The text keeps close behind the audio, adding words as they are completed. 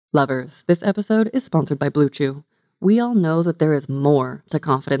Lovers, this episode is sponsored by Blue Chew. We all know that there is more to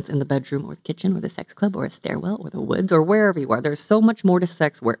confidence in the bedroom or the kitchen or the sex club or a stairwell or the woods or wherever you are. There's so much more to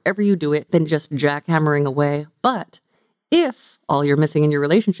sex wherever you do it than just jackhammering away. But if all you're missing in your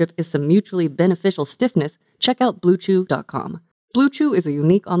relationship is some mutually beneficial stiffness, check out BlueChew.com. Blue Chew is a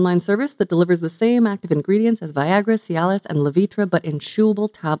unique online service that delivers the same active ingredients as Viagra, Cialis, and Levitra, but in chewable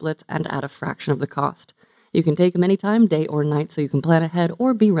tablets and at a fraction of the cost. You can take them anytime, day or night, so you can plan ahead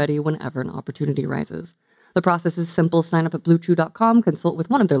or be ready whenever an opportunity arises. The process is simple. Sign up at BlueChew.com, consult with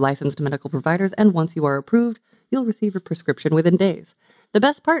one of their licensed medical providers, and once you are approved, you'll receive a prescription within days. The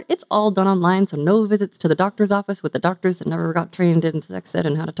best part, it's all done online, so no visits to the doctor's office with the doctors that never got trained in sex ed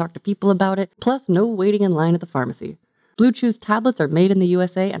and how to talk to people about it, plus no waiting in line at the pharmacy. Blue Chew's tablets are made in the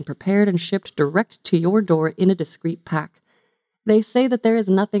USA and prepared and shipped direct to your door in a discreet pack. They say that there is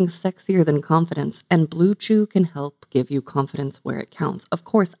nothing sexier than confidence, and Blue Chew can help give you confidence where it counts. Of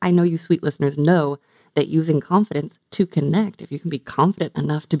course, I know you sweet listeners know that using confidence to connect, if you can be confident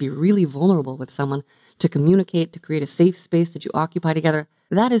enough to be really vulnerable with someone, to communicate, to create a safe space that you occupy together,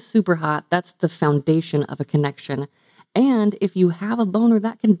 that is super hot. That's the foundation of a connection. And if you have a boner,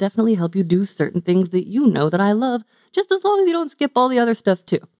 that can definitely help you do certain things that you know that I love, just as long as you don't skip all the other stuff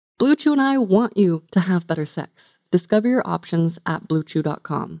too. Blue Chew and I want you to have better sex. Discover your options at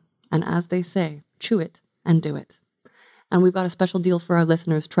BlueChew.com. And as they say, chew it and do it. And we've got a special deal for our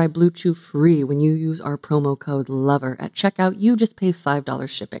listeners. Try Blue Chew free when you use our promo code LOVER. At checkout, you just pay $5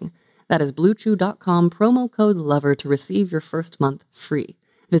 shipping. That is BlueChew.com, promo code LOVER to receive your first month free.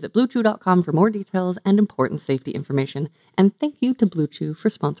 Visit BlueChew.com for more details and important safety information. And thank you to Blue Chew for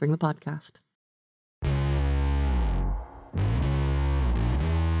sponsoring the podcast.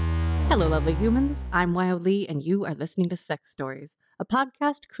 Hello, lovely humans. I'm Wildly, and you are listening to Sex Stories, a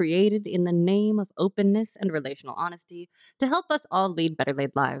podcast created in the name of openness and relational honesty to help us all lead better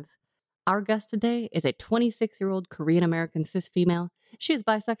laid lives. Our guest today is a 26-year-old Korean-American cis female. She is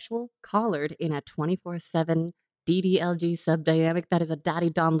bisexual, collared in a 24/7 DDLG subdynamic that is a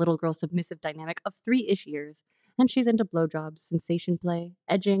daddy-dom little girl submissive dynamic of 3-ish years, and she's into blowjobs, sensation play,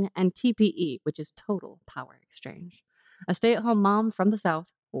 edging, and TPE, which is total power exchange. A stay-at-home mom from the South.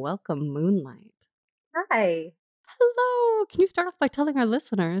 Welcome, Moonlight. Hi. Hello. Can you start off by telling our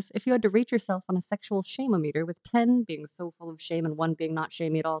listeners if you had to rate yourself on a sexual shame-o-meter, with 10 being so full of shame and 1 being not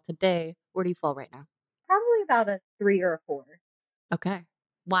shamey at all today, where do you fall right now? Probably about a 3 or a 4. Okay.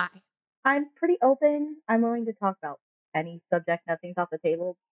 Why? I'm pretty open. I'm willing to talk about any subject, nothing's off the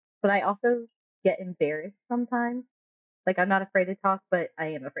table. But I also get embarrassed sometimes. Like, I'm not afraid to talk, but I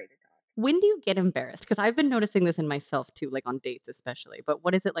am afraid to talk. When do you get embarrassed? Because I've been noticing this in myself too, like on dates especially. But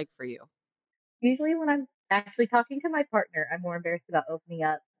what is it like for you? Usually, when I'm actually talking to my partner, I'm more embarrassed about opening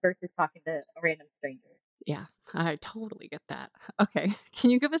up versus talking to a random stranger. Yeah, I totally get that. Okay.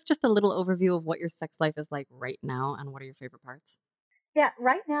 Can you give us just a little overview of what your sex life is like right now and what are your favorite parts? Yeah,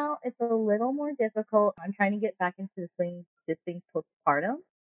 right now it's a little more difficult. I'm trying to get back into the swing just being postpartum.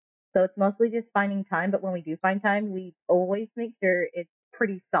 So it's mostly just finding time, but when we do find time, we always make sure it's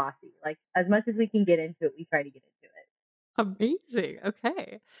pretty saucy. Like, as much as we can get into it, we try to get into it. Amazing.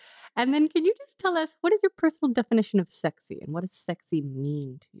 Okay. And then can you just tell us what is your personal definition of sexy and what does sexy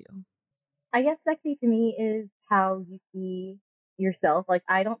mean to you? I guess sexy to me is how you see yourself. Like,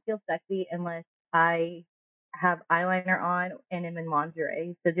 I don't feel sexy unless I have eyeliner on and am in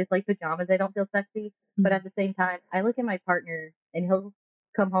lingerie. So just like pajamas, I don't feel sexy. But Mhm. at the same time, I look at my partner and he'll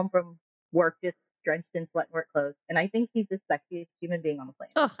come home from work just drenched in sweat and work clothes. And I think he's the sexiest human being on the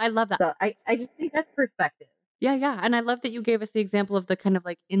planet. Oh, I love that. So I just think that's perspective. Yeah, yeah. And I love that you gave us the example of the kind of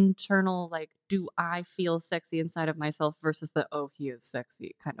like internal, like, do I feel sexy inside of myself versus the, oh, he is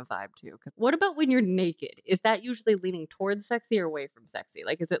sexy kind of vibe too. 'Cause what about when you're naked? Is that usually leaning towards sexy or away from sexy?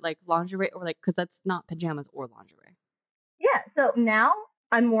 Like, is it like lingerie or like, because that's not pajamas or lingerie? Yeah. So now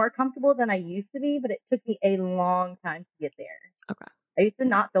I'm more comfortable than I used to be, but it took me a long time to get there. Okay. I used to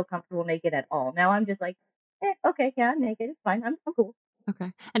not feel comfortable naked at all. Now I'm just like, okay, yeah, I'm naked. It's fine. I'm cool.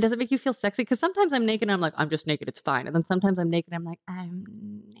 Okay. And does it make you feel sexy? Because sometimes I'm naked and I'm like, I'm just naked, it's fine. And then sometimes I'm naked and I'm like, I'm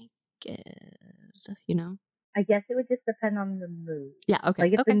naked, you know? I guess it would just depend on the mood. Yeah, okay,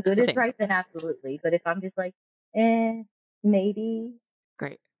 Like if the okay, mood is same. right, then absolutely. But if I'm just like, maybe.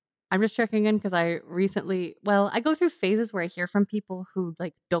 Great. I'm just checking in because I recently, well, I go through phases where I hear from people who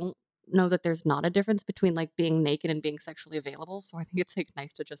like don't know that there's not a difference between like being naked and being sexually available. So I think it's like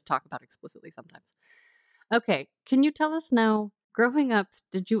nice to just talk about explicitly sometimes. Okay. Can you tell us now, growing up,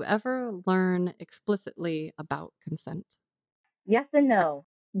 did you ever learn explicitly about consent? Yes and no.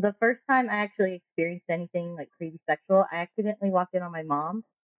 The first time I actually experienced anything like creepy sexual, I accidentally walked in on my mom.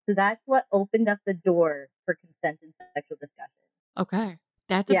 So that's what opened up the door for consent and sexual discussion. Okay.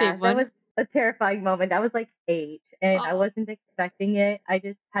 That's a big Yeah, that was one. a terrifying moment. I was, like, 8, and I Oh, wasn't expecting it. I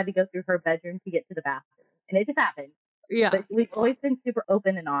just had to go through her bedroom to get to the bathroom, and it just happened. yeah. But we've always been super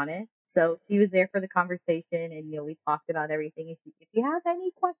open and honest, so she was there for the conversation, and, we talked about everything. If you have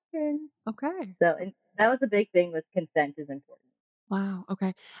any questions. Okay. So and that was a big thing with consent is important. Wow.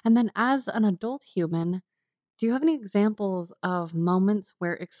 Okay. And then as an adult human, do you have any examples of moments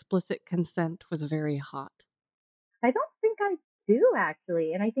where explicit consent was very hot? I don't think I do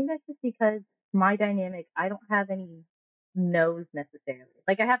actually, and I think that's just because my dynamic, I don't have any no's necessarily.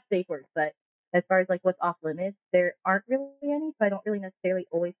 Like I have safe words, but as far as like what's off limits, there aren't really any, so I don't really necessarily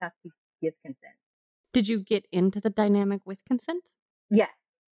always have to give consent. Did you get into the dynamic with consent? Yes,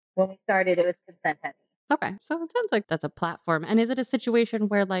 when we started, it was consent heavy. Okay. So it sounds like that's a platform. And is it a situation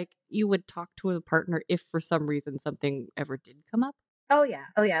where like you would talk to a partner if for some reason something ever did come up? Oh yeah,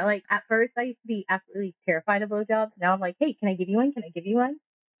 oh yeah. Like at first, I used to be absolutely terrified of blowjobs. Now I'm like, hey, can I give you one? Can I give you one?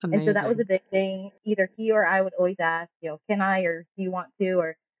 And so that was a Amazing. big thing. Either he or I would always ask, can I or do you want to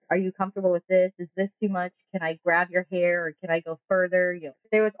or are you comfortable with this? Is this too much? Can I grab your hair or can I go further?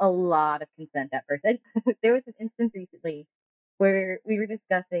 There was a lot of consent at first. And there was an instance recently where we were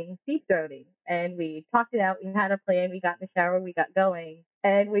discussing deep throating and we talked it out. We had a plan. We got in the shower. We got going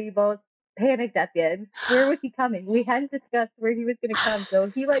and we both panicked at the end. Where was he coming? We hadn't discussed where he was going to come. So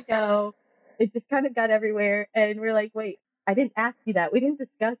he let go. It just kind of got everywhere. And we're like, wait, I didn't ask you that. We didn't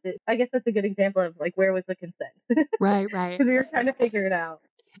discuss it. I guess that's a good example of like where was the consent because Right, right. we were trying to figure it out.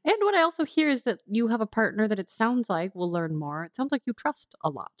 And what I also hear is that you have a partner that it sounds like will learn more. It sounds like you trust a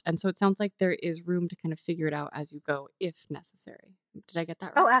lot. And so it sounds like there is room to kind of figure it out as you go if necessary. Did I get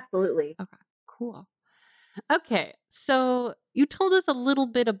that Oh, right? absolutely. Okay, cool. Okay, so you told us a little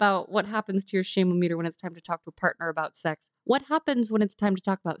bit about what happens to your shame-o-meter when it's time to talk to a partner about sex. What happens when it's time to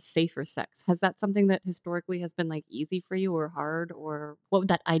talk about safer sex? Has that something that historically has been like easy for you or hard, or what would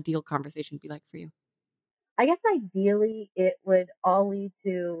that ideal conversation be like for you? I guess ideally it would all lead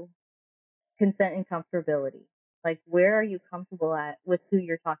to consent and comfortability. Like where are you comfortable at with who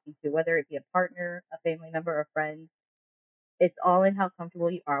you're talking to, whether it be a partner, a family member, or a friend. It's all in how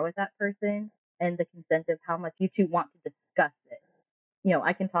comfortable you are with that person and the consent of how much you two want to discuss it.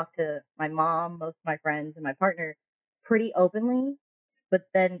 I can talk to my mom, most of my friends, and my partner pretty openly, but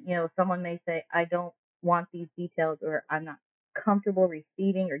then, someone may say, I don't want these details or I'm not comfortable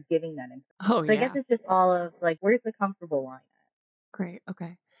receiving or giving that information. Oh, So I guess yeah. it's just all of like, where's the comfortable line at? Great.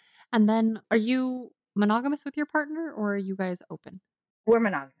 Okay. And then are you monogamous with your partner or are you guys open? We're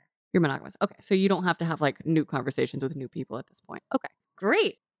monogamous. You're monogamous. Okay. So you don't have to have like new conversations with new people at this point. Okay.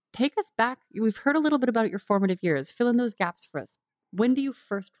 Great. Take us back. We've heard a little bit about your formative years. Fill in those gaps for us. When do you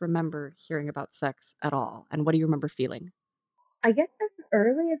first remember hearing about sex at all? And what do you remember feeling? I guess as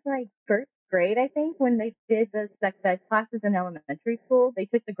early as like first grade, I think, when they did the sex ed classes in elementary school, they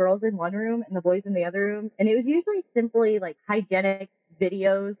took the girls in one room and the boys in the other room. And it was usually simply like hygienic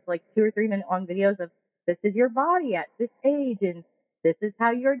videos, like 2 or 3 minute long videos of this is your body at this age and this is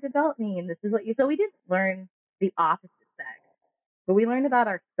how you're developing and this is what you. So we didn't learn the opposite sex, but we learned about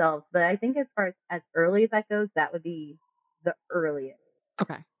ourselves. But I think as early as that goes, that would be the earliest.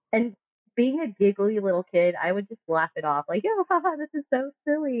 Okay. And being a giggly little kid, I would just laugh it off like, "Oh, haha, this is so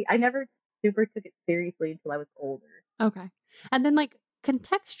silly." I never super took it seriously until I was older. Okay. And then, like,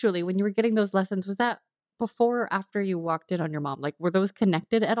 contextually, when you were getting those lessons, was that before or after you walked in on your mom? Like, were those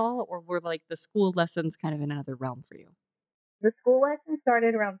connected at all? Or were, like, the school lessons kind of in another realm for you? The school lesson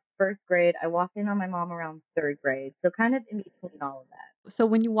started around 1st grade. I walked in on my mom around 3rd grade, so kind of in between all of that. So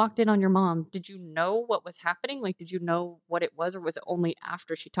when you walked in on your mom, did you know what was happening? Like, did you know what it was, or was it only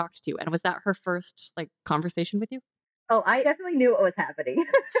after she talked to you? And was that her first, like, conversation with you? Oh, I definitely knew what was happening.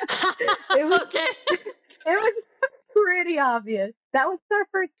 It was Okay. it was pretty obvious. That was our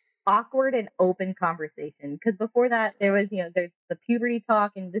first awkward and open conversation because before that there was, there's the puberty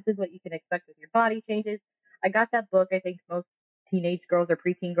talk and this is what you can expect with your body changes. I got that book I think most teenage girls or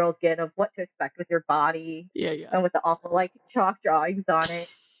preteen girls get of what to expect with your body Yeah, yeah. and with the awful like chalk drawings on it.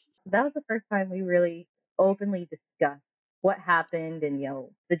 That was the first time we really openly discussed what happened and,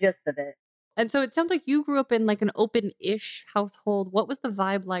 the gist of it. And so it sounds like you grew up in, like, an open-ish household. What was the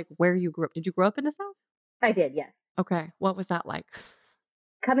vibe like where you grew up? Did you grow up in the South? I did, yes. Okay. What was that like?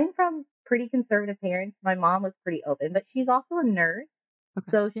 Coming from pretty conservative parents, my mom was pretty open, but she's also a nurse. Okay.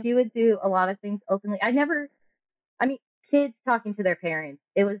 So Yep. she would do a lot of things openly. I mean, kids talking to their parents,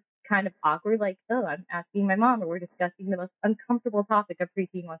 it was kind of awkward. Like, oh, I'm asking my mom, or we're discussing the most uncomfortable topic a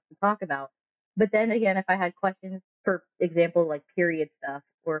preteen wants to talk about. But then again, if I had questions, for example, like period stuff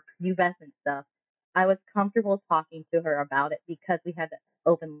or pubescent stuff, I was comfortable talking to her about it because we had an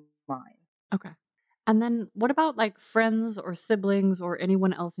open line. Okay. And then what about, like, friends or siblings or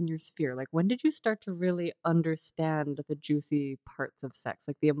anyone else in your sphere? Like, when did you start to really understand the juicy parts of sex,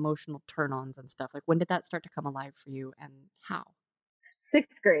 like the emotional turn-ons and stuff? Like, when did that start to come alive for you and how?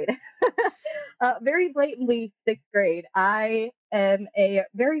 Sixth grade. Very blatantly, sixth grade. I am a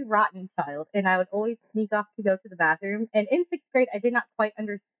very rotten child, and I would always sneak off to go to the bathroom. And in sixth grade, I did not quite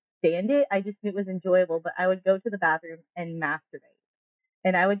understand it. I just knew it was enjoyable, but I would go to the bathroom and masturbate.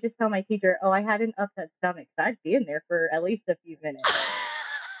 And I would just tell my teacher, oh, I had an upset stomach. So I'd be in there for at least a few minutes.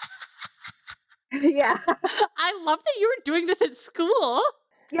 Yeah. I love that you were doing this at school.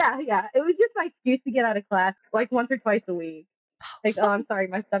 Yeah. Yeah. It was just my excuse to get out of class like once or twice a week. Like, oh, I'm Fun. sorry,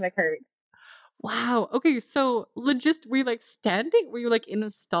 my stomach hurts. Wow. Okay, so were you, like, standing? Were you, like, in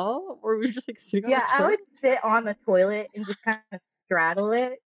a stall, or were you just, like, sitting on a Yeah, I toilet? would sit on the toilet and just kind of straddle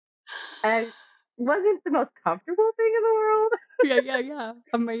it. And wasn't the most comfortable thing in the world, Yeah, yeah, yeah.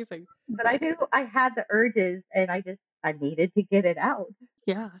 Amazing. but I knew I had the urges and I needed to get it out.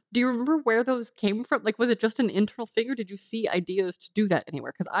 Yeah. Do you remember where those came from? Like, was it just an internal thing, or did you see ideas to do that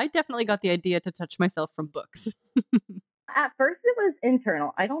anywhere? Because I definitely got the idea to touch myself from books. At first it was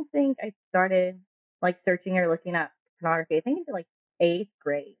internal. I don't think I started like searching or looking at pornography. I think into like 8th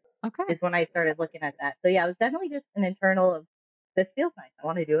grade Okay. is when I started looking at that. So yeah, it was definitely just an internal of this feels nice. I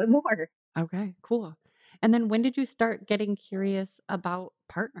want to do it more. Okay, cool. And then when did you start getting curious about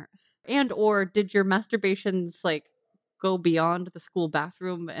partners? And or did your masturbations, like, go beyond the school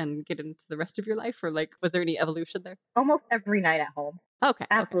bathroom and get into the rest of your life? Or, like, was there any evolution there? Almost every night at home. Okay, okay.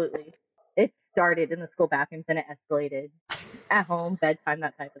 Absolutely. It started in the school bathrooms and it escalated at home, bedtime,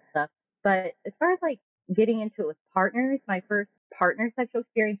 that type of stuff. But as far as like getting into it with partners, my first partner sexual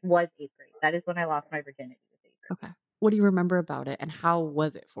experience was 8th grade. That is when I lost my virginity with 8th Okay. What do you remember about it, and how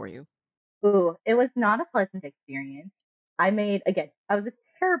was it for you? grade. Ooh, it was not a pleasant experience. I was a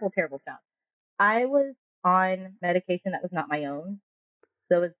terrible, terrible child. I was on medication that was not my own.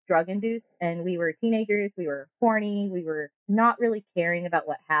 So it was drug induced, and we were teenagers. We were horny. We were not really caring about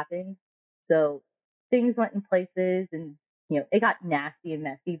what happened. So things went in places, and it got nasty and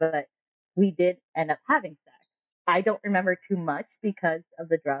messy. But we did end up having sex. I don't remember too much because of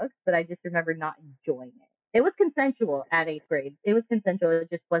the drugs, but I just remember not enjoying it. It was consensual at 8th grade. It was consensual. It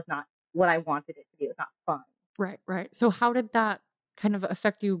just was not what I wanted it to be. It was not fun. Right, right. So how did that kind of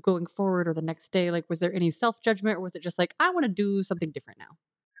affect you going forward or the next day? Like, was there any self-judgment, or was it just like, "I wanna do something different now?"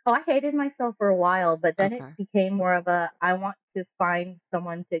 Oh, I hated myself for a while, but then it Okay. became more of a I want to find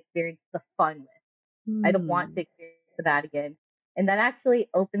someone to experience the fun with. I don't want to Hmm. experience the bad again. And that actually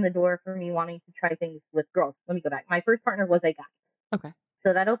opened the door for me wanting to try things with girls. Let me go back. My first partner was a guy. Okay.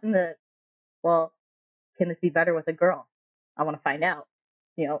 So that opened well, can this be better with a girl? I want to find out.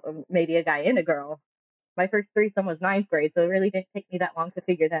 Maybe a guy and a girl. My first threesome was 9th grade, so it really didn't take me that long to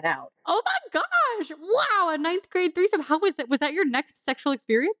figure that out. Oh my gosh! Wow, a ninth grade threesome. How was that? Was that your next sexual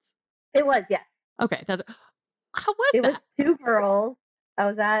experience? It was, yes. Okay, that's how was It was that? 2 girls. I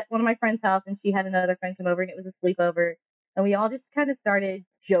was at one of my friend's house, and she had another friend come over, and it was a sleepover, and we all just kinda started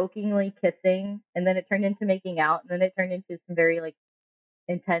jokingly kissing, and then it turned into making out, and then it turned into some very, like,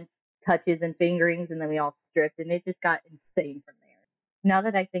 intense touches and fingerings, and then we all stripped, and it just got insane from there. Now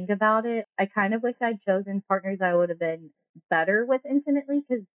that I think about it, I kind of wish I'd chosen partners I would have been better with intimately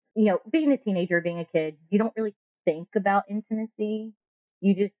because, being a teenager, being a kid, you don't really think about intimacy.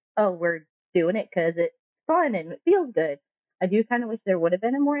 You just, oh, we're doing it because it's fun and it feels good. I do kind of wish there would have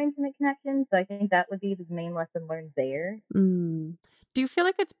been a more intimate connection. So I think that would be the main lesson learned there. Mm. Do you feel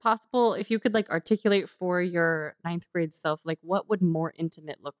like it's possible if you could, like, articulate for your ninth grade self, like, what would more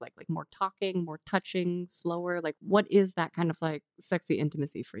intimate look like? Like, more talking, more touching, slower? Like, what is that kind of, like, sexy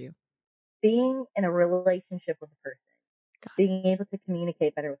intimacy for you? Being in a relationship with a person, Got it. being able to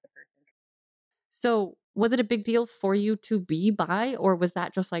communicate better with the person. So, was it a big deal for you to be bi, or was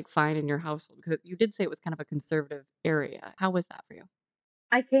that just, like, fine in your household? Because you did say it was kind of a conservative area. How was that for you?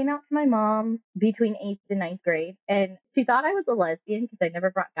 I came out to my mom between 8th and 9th grade, and she thought I was a lesbian because I never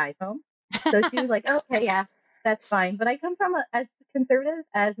brought guys home. So she was like, "Okay, yeah, that's fine." But I come from as conservative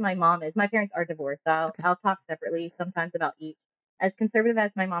as my mom is. My parents are divorced. So I'll, Okay, I'll talk separately sometimes about each. As conservative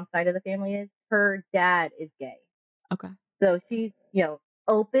as my mom's side of the family is, her dad is gay. okay. So she's,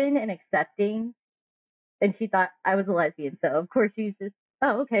 open and accepting. And she thought I was a lesbian. So of course she's just,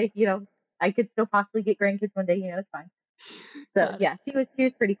 oh, okay, I could still possibly get grandkids one day. It's fine. So Got it. yeah, she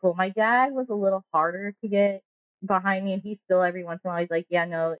was pretty cool. My dad was a little harder to get behind me, and he still every once in a while he's like, yeah,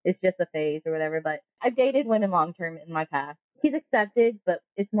 no, it's just a phase or whatever. But I've dated women long term in my past. He's accepted, but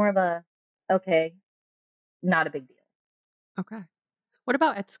it's more of a okay, not a big deal. Okay. What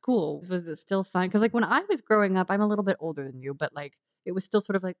about at school? Was it still fun? Because, like, when I was growing up, I'm a little bit older than you, but, like, it was still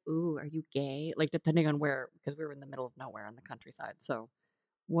sort of like, "Ooh, are you gay?" Like, depending on where because we were in the middle of nowhere in the countryside, so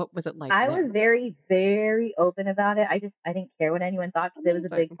what was it like I was there? very, very open about it. I didn't care what anyone thought because it was a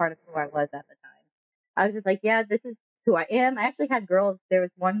big Amazing. part of who I was at the time. I was just like, yeah, this is who I am. I actually had girls. There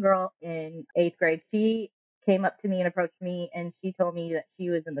was one girl in 8th grade. She came up to me and approached me, and she told me that she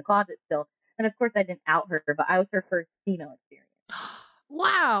was in the closet still. And of course, I didn't out her, but I was her first female experience.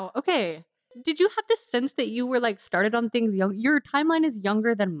 Wow, okay. Did you have this sense that you were, like, started on things young your timeline is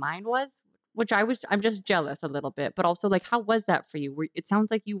younger than mine was, which I'm just jealous a little bit, but also, like, how was that for you? Were it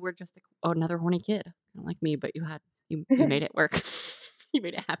sounds like you were just, like, another horny kid, kinda like me, but you made it work. You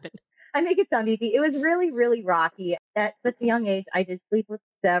made it happen. I make it sound easy. It was really, really rocky. At such a young age, I did sleep with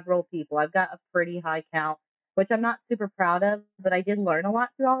several people. I've got a pretty high count, which I'm not super proud of, but I did learn a lot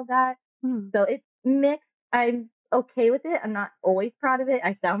through all of that. Mm, So it's mixed. I'm okay with it. I'm not always proud of it.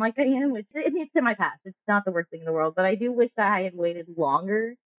 I sound like I am, which it's in my past. It's not the worst thing in the world, but I do wish that I had waited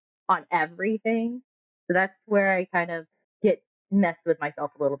longer on everything. So that's where I kind of get messed with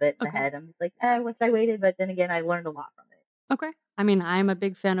myself a little bit in the okay, head. I'm just like, I wish I waited, but then again, I learned a lot from it. okay. I mean, I'm a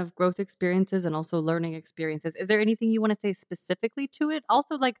big fan of growth experiences and also learning experiences. Is there anything you wanna say specifically to it?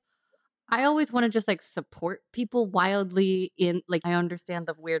 Also, like, I always wanna just, like, support people wildly in like, I understand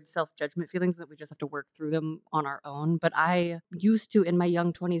the weird self-judgment feelings that we just have to work through them on our own, but I used to, in my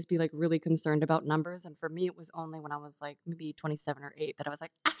young 20s, be, like, really concerned about numbers, and for me, it was only when I was, like, maybe 27 or 8 that I was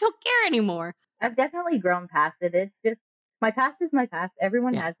like, "I don't care anymore." I've definitely grown past it. It's just my past is my past.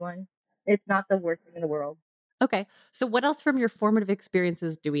 Everyone Yeah. has one. It's not the worst thing in the world. Okay. So what else from your formative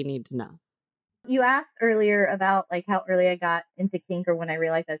experiences do we need to know? You asked earlier about like how early I got into kink or when I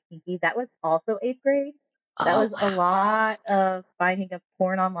realized I was kinky. That was also 8th grade. That Oh, was a wow. lot of finding of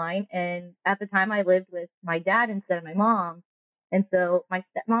porn online. And at the time, I lived with my dad instead of my mom. And so my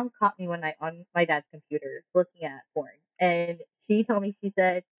stepmom caught me one night on my dad's computer looking at porn. And she told me, she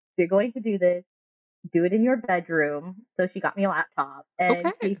said, if you're going to do this, do it in your bedroom. So she got me a laptop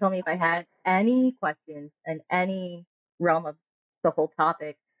and Okay. she told me if I had any questions in any realm of the whole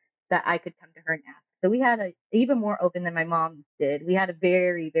topic that I could come to her and ask. So we had a even more open than my mom did. We had a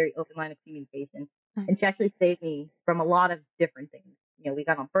very, very open line of communication. And she Nice. actually saved me from a lot of different things. We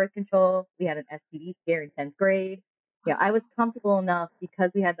got on birth control, we had an STD scare in 10th grade. I was comfortable enough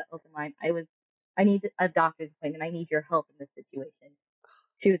because we had the open line. I need a doctor's appointment. I need your help in this situation.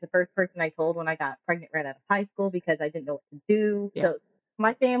 She was the first person I told when I got pregnant right out of high school because I didn't know what to do. Yeah. So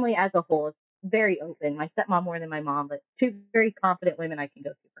my family as a whole is very open. My stepmom more than my mom, but two very confident women I can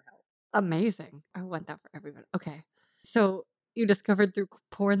go to for help. Amazing. I want that for everyone. Okay. So you discovered through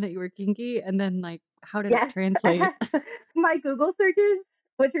porn that you were kinky, and then, like, how did it Yes, I translate? had my Google searches,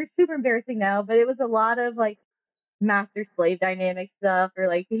 which are super embarrassing now, but it was a lot of like master slave dynamic stuff or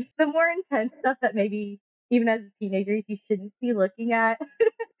like the more intense stuff that maybe even as teenagers you shouldn't be looking at.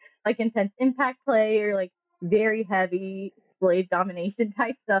 Like intense impact play or like very heavy slave domination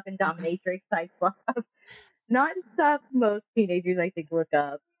type stuff and Okay. dominatrix type stuff. Not stuff most teenagers I think look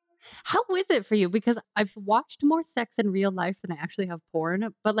up. How is it for you? Because I've watched more sex in real life than I actually have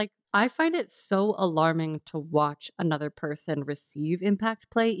porn, but, like, I find it so alarming to watch another person receive impact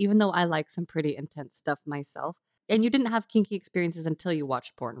play, even though I like some pretty intense stuff myself. And you didn't have kinky experiences until you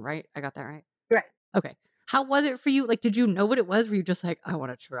watched porn, right? I got that right? Right. Okay. How was it for you? Like, did you know what it was? Were you just like, "I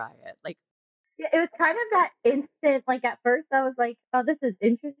wanna try it?" Like, Yeah, it was kind of that instant, like at first I was like, oh, this is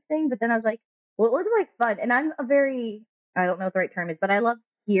interesting. But then I was like, well, it looks like fun. And I'm a very, I don't know what the right term is, but I love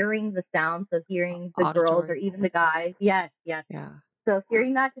hearing the sounds of hearing the girls or auditory. even the guys. Yes, yes. Yeah. So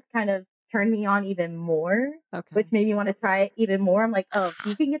hearing that just kind of turned me on even more, which Okay. made me want to try it even more. I'm like, oh, if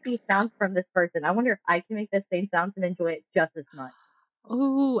you can get these sounds from this person, I wonder if I can make the same sounds and enjoy it just as much.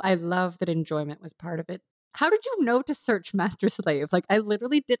 Ooh, I love that enjoyment was part of it. How did you know to search master slave? Like, I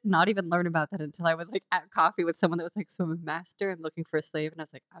literally did not even learn about that until I was, like, at coffee with someone that was like, "So I'm a master, I'm looking for a slave," and I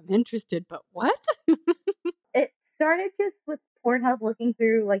was like, "I'm interested, but what?" It started just with Pornhub looking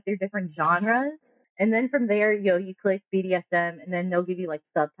through like their different genres. And then from there, you click BDSM and then they'll give you like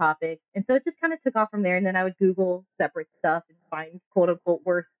subtopics. And so it just kind of took off from there. And then I would Google separate stuff and find quote unquote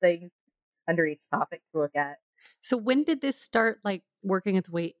worse things under each topic to look at. So when did this start, like, working its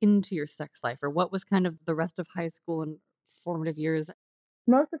way into your sex life, or what was kind of the rest of high school and formative years?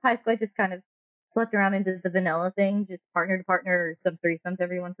 Most of high school, I just kind of slept around into the vanilla thing, just partner to partner or some threesomes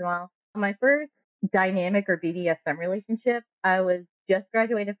every once in a while. My first dynamic or BDSM relationship, I was just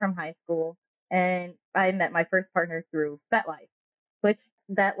graduated from high school and I met my first partner through FetLife, which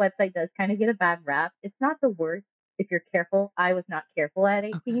that website does kind of get a bad rap. It's not the worst if you're careful. I was not careful at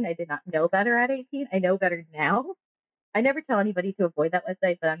Okay. 18. I did not know better at 18. I know better now. I never tell anybody to avoid that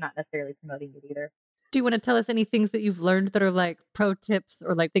website, but I'm not necessarily promoting it either. Do you wanna tell us any things that you've learned that are, like, pro tips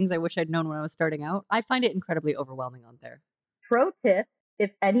or, like, things I wish I'd known when I was starting out? I find it incredibly overwhelming on there. Pro tip,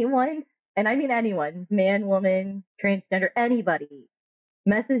 if anyone, and I mean anyone, man, woman, transgender, anybody,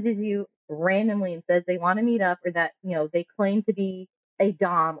 messages you randomly and says they want to meet up or that, they claim to be a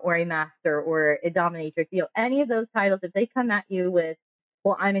dom or a master or a dominatrix, any of those titles, if they come at you with,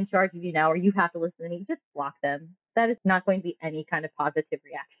 well, I'm in charge of you now or you have to listen to me, just block them. That is not going to be any kind of positive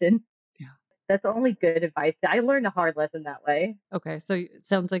reaction. Yeah. That's only good advice. I learned a hard lesson that way. Okay, so it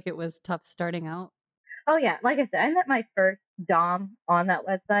sounds like it was tough starting out. Oh yeah, like I said, I met my first dom on that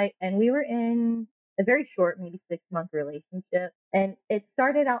website, and we were in a very short, maybe 6-month relationship, and it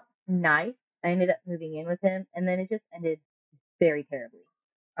started out nice. I ended up moving in with him, and then it just ended very terribly.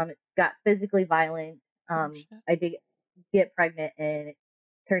 It got physically violent. Oh, shit. I did get pregnant, and it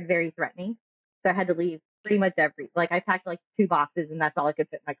turned very threatening. So I had to leave pretty much I packed like 2 boxes, and that's all I could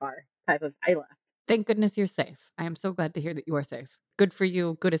fit in my car. Type of, I left. Thank goodness you're safe. I am so glad to hear that you are safe. Good for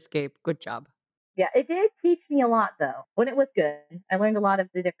you, good escape, good job. Yeah, it did teach me a lot though. When it was good, I learned a lot of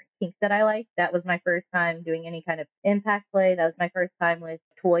the different kinks that I like. That was my first time doing any kind of impact play. That was my first time with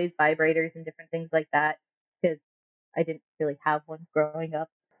toys, vibrators, and different things like that because I didn't really have one growing up.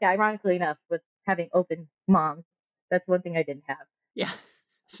 Yeah, ironically enough, with having open moms, that's one thing I didn't have. Yeah,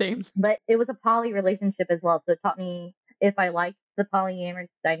 same. But it was a poly relationship as well. So it taught me if I liked the polyamorous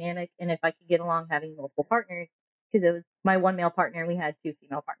dynamic and if I could get along having multiple partners, because it was my one male partner and we had 2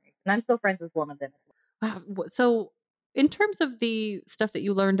 female partners. And I'm still friends with one of them as well. Wow, so in terms of the stuff that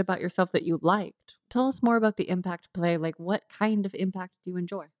you learned about yourself that you liked, tell us more about the impact play, like, what kind of impact do you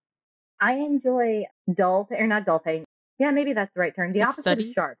enjoy? I enjoy dull or not dull pain. Yeah, maybe that's the right term. The Like opposite of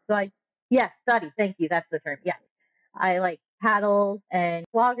study? sharp. Yes, study. Thank you. That's the term. Yes. I like paddles and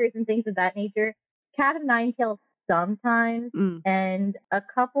floggers and things of that nature. Cat of nine tails sometimes, Mm, and a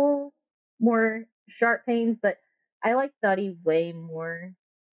couple more sharp pains, but I like study way more.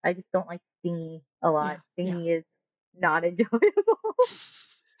 I just don't like stingy a lot. yeah, yeah. Stingy is not enjoyable.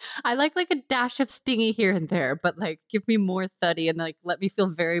 I like a dash of stingy here and there, but, like, give me more thuddy and, like, let me feel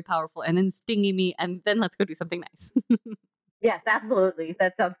very powerful and then stingy me, and then let's go do something nice. Yes, absolutely.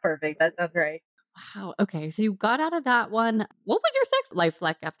 That sounds perfect. That sounds right. Wow, okay, so you got out of that one. What was your sex life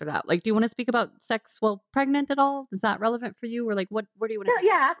like after that? Like, do you wanna speak about sex while pregnant at all? Is that relevant for you? Or, like, what where do you wanna No, take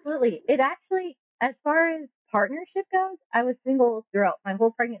yeah, us? absolutely. It actually, as far as partnership goes, I was single throughout my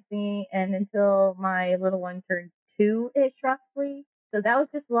whole pregnancy and until my little one turned 2-ish roughly. So that was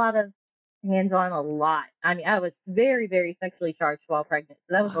just a lot of hands on, a lot. I mean, I was very, very sexually charged while pregnant.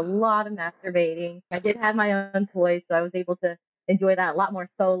 So that was a Wow. lot of masturbating. I did have my own toys, so I was able to enjoy that a lot more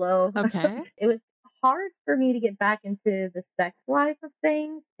solo. Okay. It was hard for me to get back into the sex life of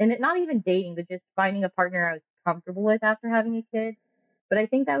things and not even dating, but just finding a partner I was comfortable with after having a kid, but I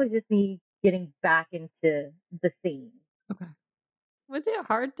think that was just me getting back into the scene. Okay. Was it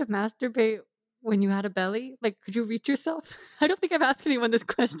hard to masturbate when you had a belly? Like, could you reach yourself? I don't think I've asked anyone this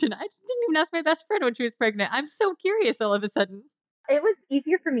question. I just didn't even ask my best friend when she was pregnant. I'm so curious all of a sudden. It was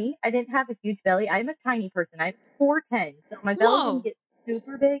easier for me. I didn't have a huge belly. I'm a tiny person. I'm 4'10", so my belly didn't Whoa. get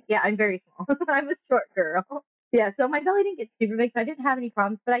super big. Yeah, I'm very small. I'm a short girl. Yeah, so my belly didn't get super big, so I didn't have any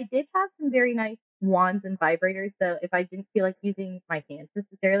problems, but I did have some very nice wands and vibrators, so if I didn't feel like using my hands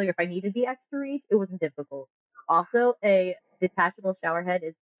necessarily, or if I needed the extra reach, it wasn't difficult. Also, a detachable shower head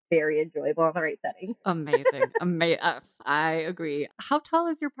is very enjoyable in the right setting. Amazing. I agree. How tall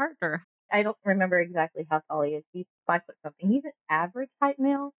is your partner? I don't remember exactly how tall he is. He's 5 foot something. He's an average height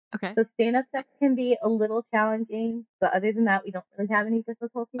male. Okay. So stand up sex can be a little challenging, but other than that, we don't really have any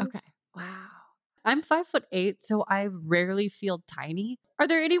difficulties. Okay. Wow. I'm 5'8", so I rarely feel tiny. Are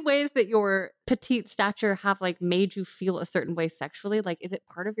there any ways that your petite stature have like made you feel a certain way sexually? Like, is it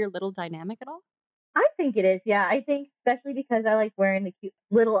part of your little dynamic at all? I think it is. Yeah, I think especially because I like wearing the cute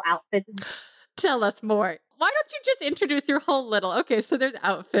little outfits. Tell us more. Why don't you just introduce your whole little? Okay, so there's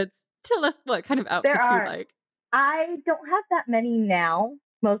outfits. Tell us what kind of There outfits you are. like. I don't have that many now,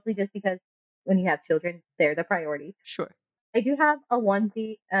 mostly just because when you have children, they're the priority. Sure. I do have a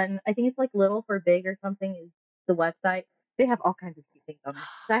onesie, and I think it's like Little for Big or something is the website. They have all kinds of cute things on there.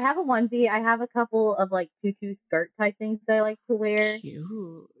 So I have a onesie. I have a couple of like tutu skirt type things that I like to wear.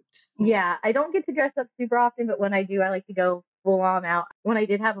 Cute. Yeah, I don't get to dress up super often, but when I do, I like to go full on out. When I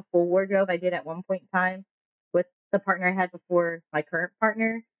did have a full wardrobe, I did at one point in time with the partner I had before my current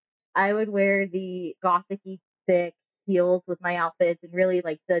partner. I would wear the gothicy thick heels with my outfits and really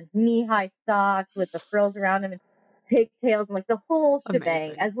like the knee high socks with the frills around them and pigtails and like the whole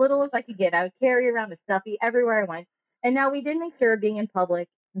shebang. Amazing. As little as I could get, I would carry around a stuffy everywhere I went. And now we did make sure being in public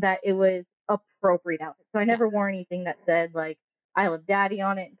that it was appropriate outfit. So I Yeah. never wore anything that said like I love daddy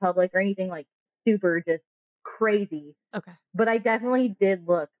on it in public or anything like super just crazy. Okay. But I definitely did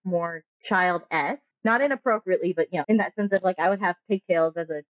look more child-esque, not inappropriately, but in that sense of like I would have pigtails as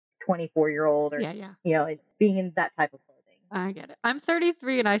a 24-year-old or, Yeah, yeah. being in that type of clothing. I get it. I'm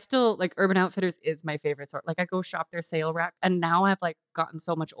 33 and I still like Urban Outfitters is my favorite sort. Like I go shop their sale rack and now I've like gotten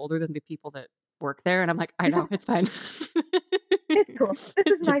so much older than the people that work there and I'm like, I know, it's fine. It's cool. This is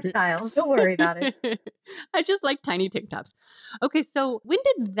It's my different. style. Don't worry about it. I just like tiny tank tops. Okay, so when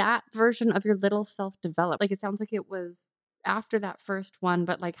did that version of your little self develop? Like it sounds like it was after that first one,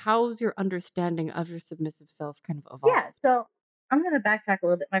 but like how's your understanding of your submissive self kind of Yeah, evolved? so I'm going to backtrack a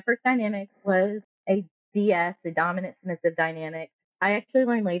little bit. My first dynamic was a DS, a dominant submissive dynamic. I actually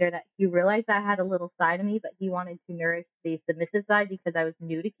learned later that he realized I had a little side of me, but he wanted to nourish the submissive side because I was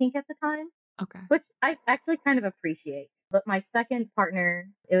new to kink at the time, Okay. which I actually kind of appreciate. But my second partner,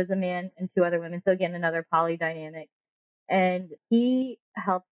 it was a man and two other women. So again, another poly dynamic. And he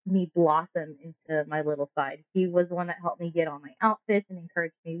helped me blossom into my little side. He was the one that helped me get all my outfits and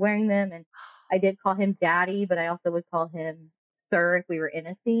encouraged me wearing them. And I did call him daddy, but I also would call him sir if we were in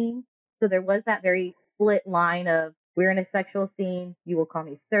a scene. So there was that very split line of we're in a sexual scene, you will call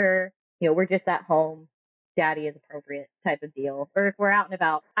me sir. We're just at home, daddy is appropriate type of deal. Or if we're out and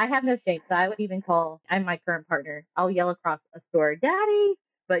about, I have no shame. So I would even call, I'm my current partner, I'll yell across a store, daddy.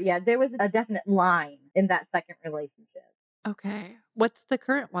 But yeah, there was a definite line in that second relationship. Okay. What's the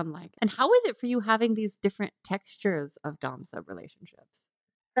current one like? And how is it for you having these different textures of dom sub relationships?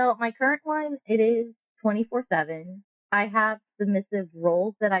 So my current one, it is 24/7. I have submissive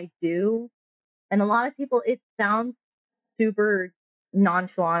roles that I do, and a lot of people, it sounds super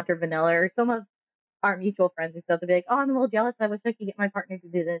nonchalant or vanilla. Or some of our mutual friends or stuff, they'll be like, "Oh, I'm a little jealous. I wish I could get my partner to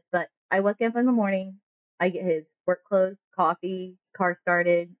do this." But I wake up in the morning, I get his work clothes, coffee, car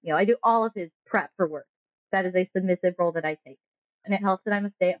started. I do all of his prep for work. That is a submissive role that I take, and it helps that I'm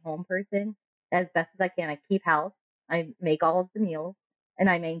a stay-at-home person as best as I can. I keep house, I make all of the meals, and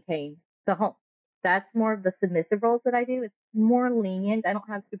I maintain the home. That's more of the submissive roles that I do. It's more lenient. I don't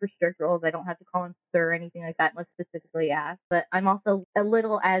have super strict roles. I don't have to call him sir or anything like that unless specifically asked. But I'm also a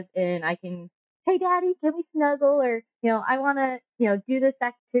little as in I can, hey daddy, can we snuggle? Or, I want to, do this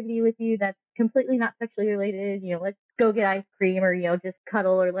activity with you that's completely not sexually related. Let's go get ice cream or, just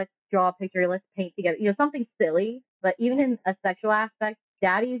cuddle or let's draw a picture, let's paint together, something silly. But even in a sexual aspect,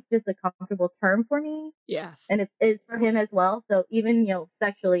 daddy's just a comfortable term for me Yes. and it's for him as well. So even,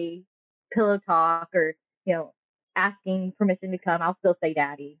 sexually pillow talk or, asking permission to come, I'll still say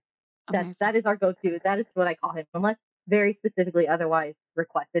daddy. That Amazing. is our go-to. That is what I call him, unless very specifically otherwise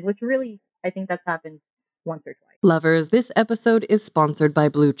requested, which really I think that's happened once or twice. Lovers, this episode is sponsored by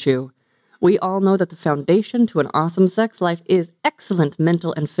Blue Chew. We all know that the foundation to an awesome sex life is excellent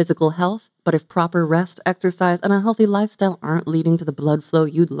mental and physical health, but if proper rest, exercise, and a healthy lifestyle aren't leading to the blood flow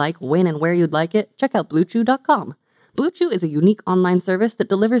you'd like when and where you'd like it, check out BlueChew.com. Blue Chew is a unique online service that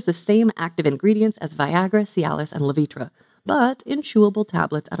delivers the same active ingredients as Viagra, Cialis, and Levitra, but in chewable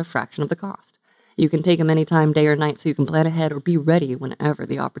tablets at a fraction of the cost. You can take them anytime, day or night, so you can plan ahead or be ready whenever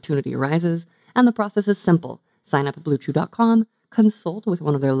the opportunity arises. And the process is simple. Sign up at BlueChew.com, consult with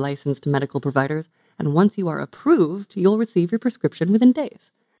one of their licensed medical providers, and once you are approved, you'll receive your prescription within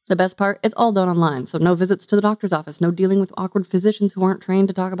days. The best part, it's all done online, so no visits to the doctor's office, no dealing with awkward physicians who aren't trained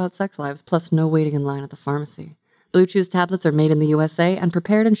to talk about sex lives, plus no waiting in line at the pharmacy. Blue Chew's tablets are made in the USA and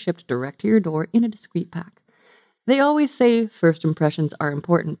prepared and shipped direct to your door in a discreet pack. They always say first impressions are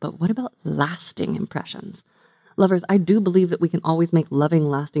important, but what about lasting impressions? Lovers, I do believe that we can always make loving,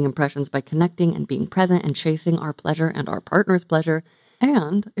 lasting impressions by connecting and being present and chasing our pleasure and our partner's pleasure.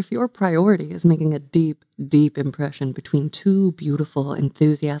 And if your priority is making a deep, deep impression between two beautiful,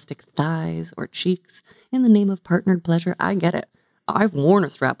 enthusiastic thighs or cheeks in the name of partnered pleasure, I get it. I've worn a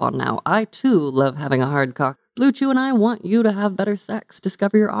strap on now. I too love having a hard cock. Blue Chew and I want you to have better sex.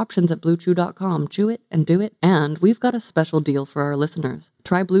 Discover your options at bluechew.com. Chew it and do it. And we've got a special deal for our listeners.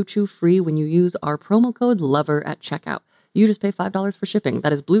 Try Blue Chew free when you use our promo code LOVER at checkout. You just pay $5 for shipping.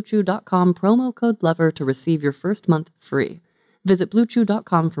 That is bluechew.com, promo code LOVER to receive your first month free. Visit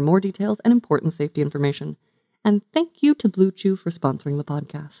bluechew.com for more details and important safety information. And thank you to Blue Chew for sponsoring the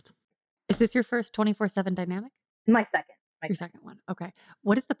podcast. Is this your first 24/7 dynamic? My second. My Your second. second one. Okay.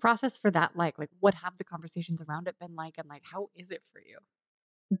 What is the process for that like? Like, what have the conversations around it been like? And like, how is it for you?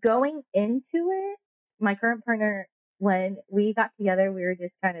 Going into it, my current partner, when we got together, we were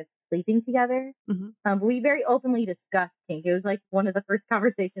just kind of sleeping together. Hmm. We very openly discussed kink. It was like one of the first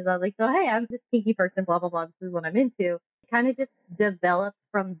conversations. I was like, "So hey, I'm this kinky person, blah blah blah. This is what I'm into." Kind of just developed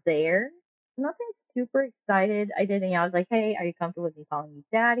from there. Nothing super excited. I did, I was like, "Hey, are you comfortable with me calling you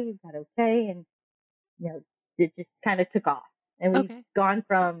daddy? Is that okay?" And it just kind of took off, and we've Okay. gone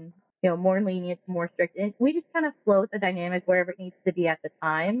from more lenient, more strict. And we just kind of flow with the dynamic wherever it needs to be at the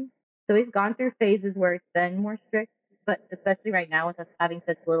time. So we've gone through phases where it's been more strict, but especially right now with us having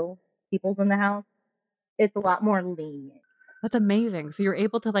such little peoples in the house, it's a lot more lenient. That's amazing. So you're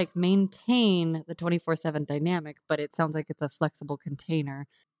able to, like, maintain the 24/7 dynamic, but it sounds like it's a flexible container.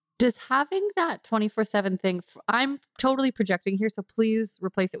 Does having that 24/7 thing I'm totally projecting here, so please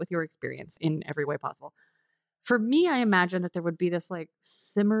replace it with your experience in every way possible. For me, I imagine that there would be this, like,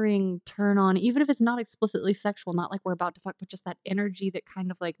 simmering turn on, even if it's not explicitly sexual, not like we're about to fuck, but just that energy that kind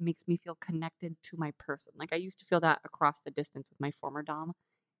of, like, makes me feel connected to my person. Like, I used to feel that across the distance with my former dom.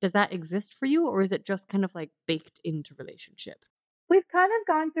 Does that exist for you, or is it just kind of, like, baked into relationship? We've kind of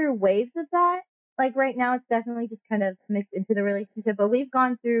gone through waves of that. Like right now, it's definitely just kind of mixed into the relationship, but we've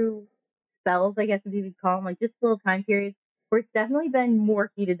gone through spells, I guess, if you would call them, like just little time periods where it's definitely been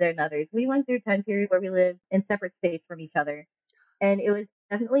more heated than others. We went through a time period where we lived in separate states from each other, and it was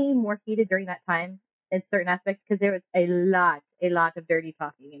definitely more heated during that time in certain aspects because there was a lot of dirty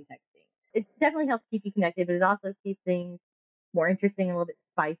talking and texting. It definitely helps keep you connected, but it also keeps things more interesting and a little bit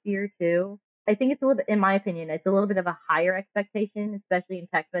spicier too. I think it's a little bit, in my opinion, it's a little bit of a higher expectation, especially in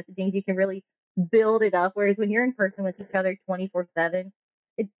text messaging. You can really build it up. Whereas when you're in person with each other 24/7,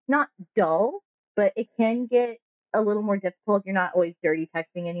 it's not dull, but it can get a little more difficult. You're not always dirty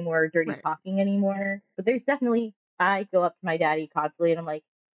texting anymore or dirty Right. talking anymore. But there's definitely, I go up to my daddy constantly and I'm like,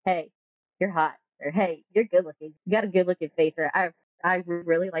 hey, you're hot. Or hey, you're good looking. You got a good looking face. Or I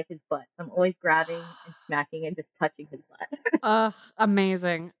really like his butt. So I'm always grabbing and smacking and just touching his butt. Ugh,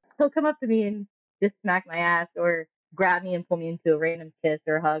 amazing. He'll come up to me and just smack my ass or grab me and pull me into a random kiss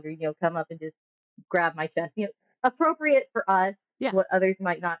or hug or, come up and just grab my chest. Appropriate for us, Yeah. what others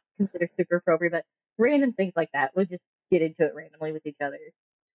might not consider super appropriate, but random things like that. We'll just get into it randomly with each other.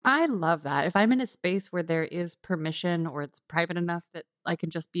 I love that. If I'm in a space where there is permission or it's private enough that I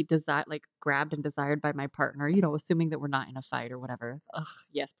can just be like grabbed and desired by my partner, assuming that we're not in a fight or whatever. Ugh,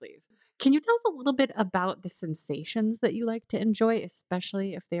 yes, please. Can you tell us a little bit about the sensations that you like to enjoy,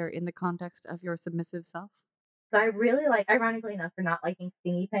 especially if they're in the context of your submissive self? So I really like, ironically enough, for not liking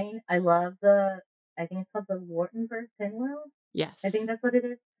stingy pain, I think it's called the Wartenberg pinwheel. I think Yes. that's what it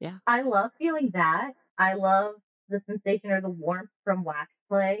is. Yeah. I love feeling that. I love the sensation or the warmth from wax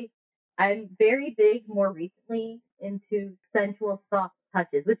play. I'm very big more recently into sensual soft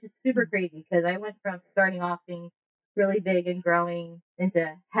touches, which is super Mm. crazy because I went from starting off being really big and growing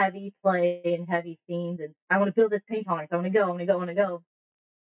into heavy play and heavy scenes. And I want to build this pain tolerance. I want to go, I want to go, I want to go.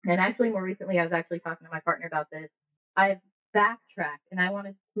 And actually, more recently, I was actually talking to my partner about this. I've backtracked and I want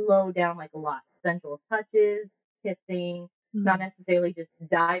to slow down like a lot. Sensual touches, kissing, not Mm. necessarily just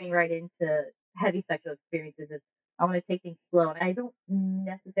diving right into heavy sexual experiences. I want to take things slow. And I don't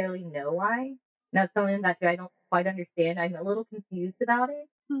necessarily know why. And I was telling him that too. I don't quite understand. I'm a little confused about it,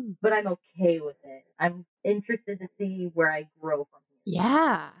 Mm. but I'm okay with it. I'm interested to see where I grow from here.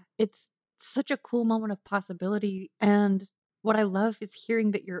 Yeah, it's such a cool moment of possibility, and what I love is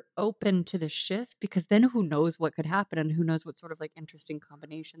hearing that you're open to the shift because then who knows what could happen and who knows what sort of, like, interesting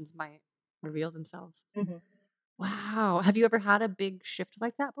combinations might reveal themselves. Mhm. Wow, have you ever had a big shift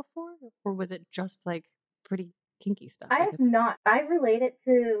like that before, or was it just, like, pretty kinky stuff? I Like have not. I relate it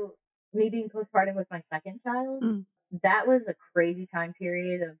to me being postpartum with my second child. mm, That was a crazy time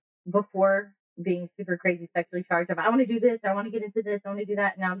period of before being super crazy sexually charged of I want to do this, I want to get into this, I want to do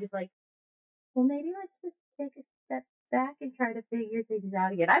that. And now I'm just like, well, maybe let's just take a step back and try to figure things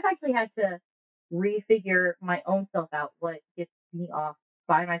out again. I've actually had to refigure my own self out, what gets me off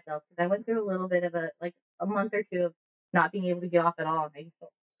by myself. Because I went through a little bit of a month or two of not being able to get off at all. And I just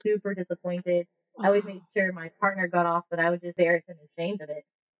felt super disappointed. I always made wow. sure my partner got off, but I was just embarrassed and ashamed of it.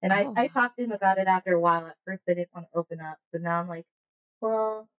 And Oh, I wow. talked to him about it after a while. At first, I didn't want to open up. But now I'm like,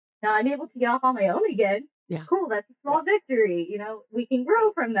 well, now I'm able to get off on my own again. Yeah. Cool. That's a small victory. We can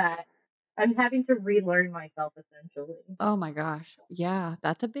grow from that. I'm having to relearn myself essentially. Oh my gosh. Yeah,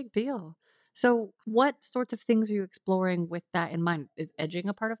 that's a big deal. So, what sorts of things are you exploring with that in mind? Is edging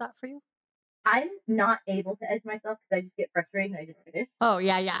a part of that for you? I'm not able to edge myself because I just get frustrated and I just finish. Oh,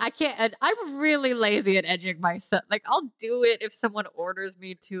 yeah, yeah, I can't I'm really lazy at edging myself, like, I'll do it if someone orders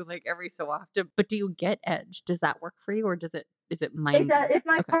me to, like, every so often, but do you get edged? Does that work for you, or is it It mind does. you? If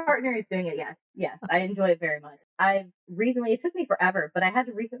my Okay, partner is doing it, yes, yes, I okay. enjoy it very much. I've recently, it took me forever, but I had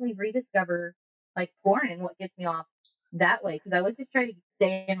to recently rediscover like porn and what gets me off that way because I would just try to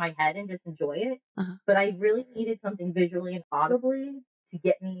stay in my head and just enjoy it. Uh-huh. But I really needed something visually and audibly to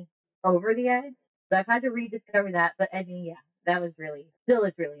get me over the edge. So I've had to rediscover that. But edging, yeah, that was really, still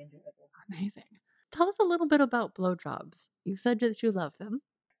is really enjoyable. Amazing. Tell us a little bit about blowjobs. You said that you love them.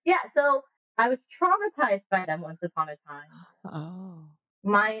 Yeah, so I was traumatized by them once upon a time. Oh.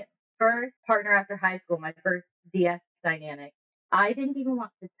 My first partner after high school, my first DS dynamic, I didn't even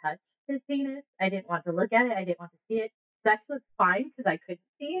want to touch his penis. I didn't want to look at it. I didn't want to see it. Sex was fine because I couldn't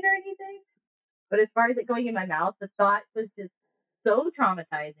see it or anything. But as far as it going in my mouth, the thought was just so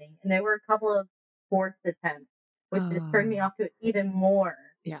traumatizing. And there were a couple of forced attempts, which just turned me Oh, off to it even more.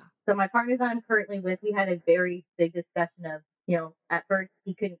 yeah. So my partner that I'm currently with, we had a very big discussion of, at first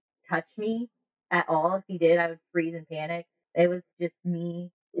he couldn't touch me at all. If he did, I would freeze and panic. It was just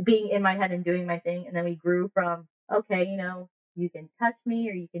me being in my head and doing my thing. And then we grew from, okay, you can touch me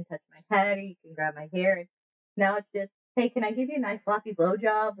or you can touch my head or you can grab my hair. And now it's just, hey, can I give you a nice sloppy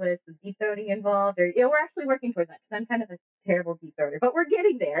blowjob with some deep throating involved? Or, we're actually working towards that because I'm kind of a terrible deep throater, but we're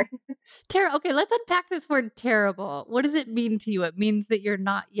getting there. Okay, let's unpack this word terrible. What does it mean to you? It means that you're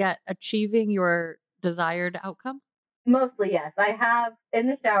not yet achieving your desired outcome? Mostly, yes. I have in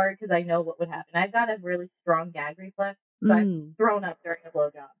the shower because I know what would happen. I've got a really strong gag reflex, so I've Mm, thrown up during a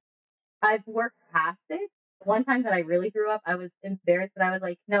blowjob. I've worked past it. One time that I really threw up, I was embarrassed, but I was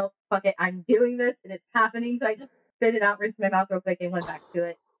like, no, fuck it. I'm doing this and it's happening. So I just spit it out, rinsed my mouth real quick, and went back to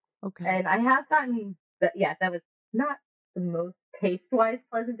it. okay. And I have gotten, but yeah, that was not the most taste wise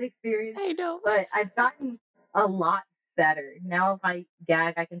pleasant experience, I know. but I've gotten a lot better. Now, if I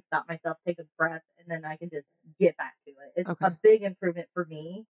gag, I can stop myself, take a breath, and then I can just get back to it. It's a Okay. big improvement for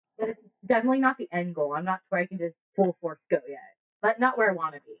me, but it's definitely not the end goal. I'm not where I can just full force go yet, but not where I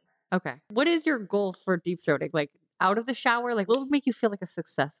want to be. Okay. What is your goal for deep throating? Like out of the shower? Like what would make you feel like a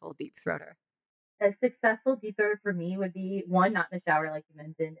successful deep throater? A successful deep throat for me would be one, not in the shower like you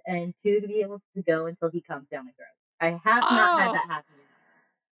mentioned, and two, to be able to go until he comes down my throat. I have not had Oh, that happen yet.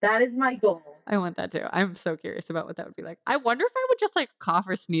 That is my goal. I want that too. I'm so curious about what that would be like. I wonder if I would just like cough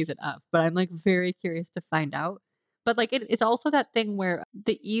or sneeze it up, but I'm like very curious to find out. But like it's also that thing where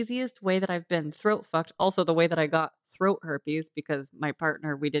the easiest way that I've been throat fucked, also the way that I got throat herpes because my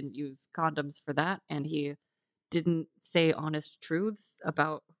partner, we didn't use condoms for that. And he didn't say honest truths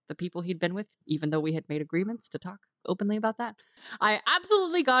about the people he'd been with, even though we had made agreements to talk openly about that. I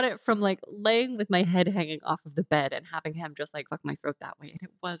absolutely got it from like laying with my head hanging off of the bed and having him just like fuck my throat that way. And it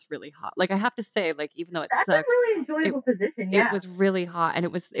was really hot. Like I have to say, like, even though it That's a sucks, really it enjoyable position, it yeah. was really hot and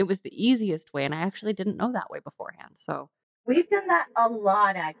it was the easiest way. And I actually didn't know that way beforehand. So We've done that a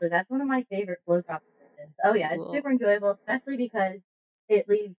lot, actually. That's one of my favorite blowjob positions. Oh, yeah, it's super cool. enjoyable, especially because it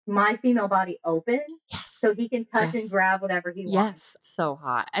leaves my female body open so Yes. he can touch and Yes. grab whatever he wants. Yes, so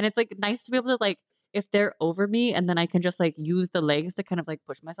hot, and it's, like, nice to be able to, like if they're over me and then I can just, like, use the legs to kind of, like,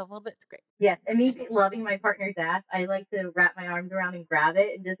 push myself a little bit, it's great. Yes, and me loving my partner's ass, I like to wrap my arms around and grab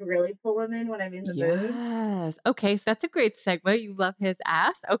it and just really pull him in when I'm in the mood. Yes. Okay, so that's a great segue. You love his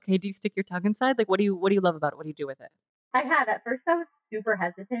ass. Okay, do you stick your tongue inside? Like, what do you love about it? What do you do with it? I have. At first, I was super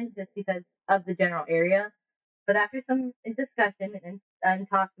hesitant just because of the general area. But after some discussion and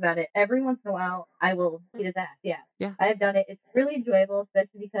talked about it, every once in a while, I will eat his ass. Yeah, Yeah. I have done it. It's really enjoyable,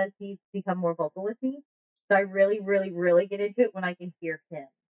 especially because he's become more vocal with me. So I really, really, really get into it when I can hear him.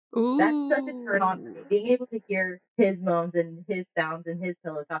 That's such a turn on for me. Ooh, Being able to hear his moans and his sounds and his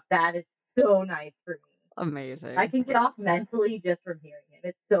pillow talk, that is so nice for me. I amazing. can get off mentally just from hearing it.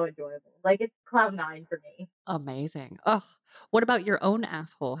 It's so enjoyable. Like it's cloud nine for me. Amazing. Ugh. What about your own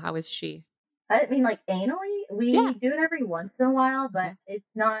asshole? How is she? I mean, like anally, Yeah. we do it every once in a while, but Okay. it's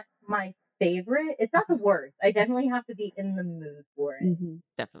not my favorite. It's not the Okay. worst. I definitely have to be in the mood for it.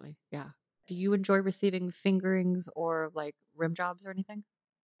 Definitely. Yeah. Do you enjoy receiving fingerings or, like, rim jobs or anything?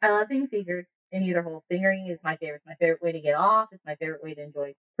 I love being fingered in either hole. Fingering is my favorite. It's my favorite way to get off. It's my favorite way to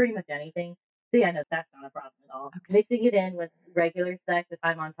enjoy pretty much anything. So yeah, no, that's not a problem at all. Okay. Mixing it in with regular sex, if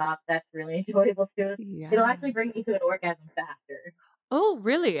I'm on top, that's really enjoyable too. It'll actually bring Yes. me to an orgasm faster. Oh,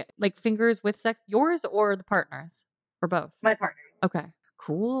 really? Like fingers with sex yours or the partner's? Or both? My partner. Okay.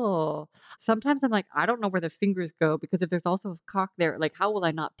 Cool. Sometimes I'm like, I don't know where the fingers go because if there's also a cock there, like how will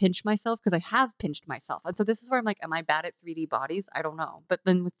I not pinch myself? Because I have pinched myself. And so this is where I'm like, am I bad at 3D bodies? I don't know. But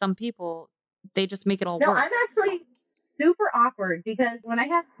then with some people, they just make it all No, work. I'm actually super awkward because when I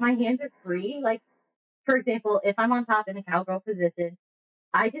have my hands are free, like for example, if I'm on top in a cowgirl position,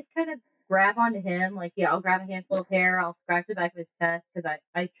 I just kind of grab onto him. Like, yeah, I'll grab a handful of hair, I'll scratch the back of his chest because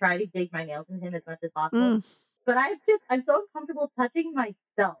I try to dig my nails in him as much as possible. Mm, But I'm so uncomfortable touching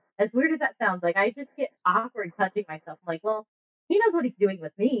myself. As weird as that sounds, like I just get awkward touching myself. I'm like, well, he knows what he's doing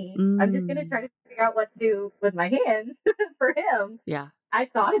with me. I'm just gonna try mm. to figure out what to do with my hands for him. Yeah.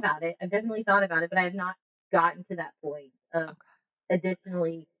 I've thought about it. I've definitely thought about it, but I have not gotten to that point of Okay.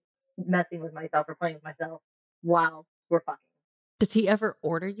 additionally messing with myself or playing with myself while we're fucking. Does he ever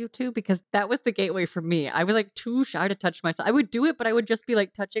order you to? Because that was the gateway for me. I was, like, too shy to touch myself. I would do it, but I would just be,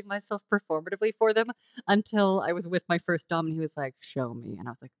 like, touching myself performatively for them until I was with my first dom, and he was like, "Show me," and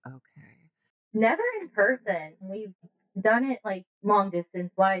I was like, "Okay." Never in person. We've done it like long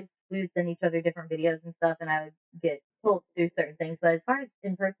distance wise. We would send each other different videos and stuff, and I would get told to do certain things. But as far as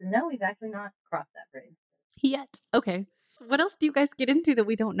in person, no, we've actually not crossed that bridge. Yet. Okay. What else do you guys get into that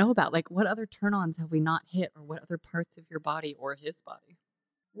we don't know about? Like, what other turn-ons have we not hit, or what other parts of your body or his body?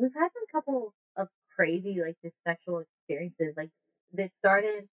 We've had a couple of crazy, like, just sexual experiences. Like, that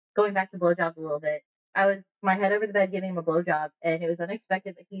started going back to blowjobs a little bit. I was my head over the bed giving him a blowjob, and it was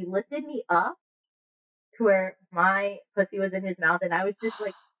unexpected, but he lifted me up to where my pussy was in his mouth, and I was just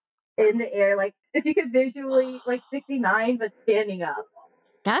like in the air, like if you could visually like 69, but standing up.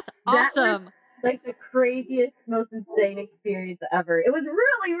 That's That was awesome. like the craziest, most insane experience ever. It was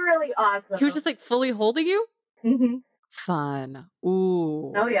really, really He was awesome. just, like, fully holding you? Hmm. Fun.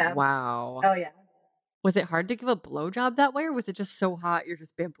 Ooh, Oh yeah. wow. Oh yeah. Was it hard to give a blowjob that way, or was it just so hot you're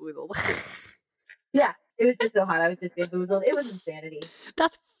just bamboozled? Yeah. It was just so hot. I was just bamboozled. It was insanity.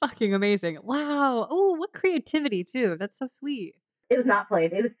 That's fucking amazing. Wow. Oh, what creativity too. That's so sweet. It was not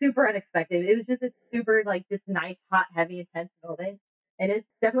played. It was super unexpected. It was just a super like just nice, hot, heavy, intense moment. And it's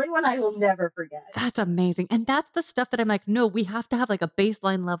definitely one I will never forget. That's amazing. And that's the stuff that I'm like, no, we have to have like a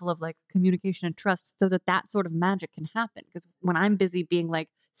baseline level of like communication and trust so that that sort of magic can happen. Because when I'm busy being like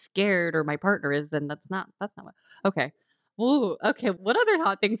scared or my partner is, then that's not what. Okay. Ooh, okay. What other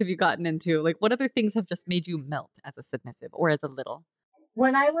hot things have you gotten into? Like, what other things have just made you melt as a submissive or as a little?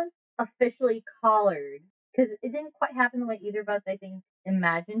 When I was officially collared, because it didn't quite happen the way either of us, I think,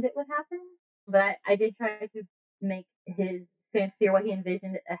 imagined it would happen, but I did try to make his fantasy or what he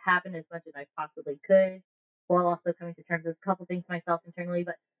envisioned it happen as much as I possibly could, while also coming to terms with a couple things myself internally.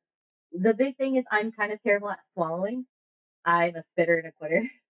 But the big thing is I'm kind of terrible at swallowing. I'm a spitter and a quitter.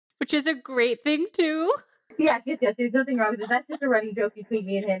 Which is a great thing too. Yes, yes, yes. There's nothing wrong with it. That's just a running joke between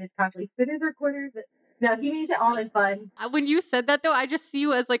me and him. It's constantly spitters or quitters. No, he means it all in fun. When you said that though, I just see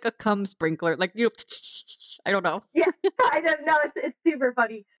you as like a cum sprinkler. Like, I don't know. Yeah, I don't know. It's super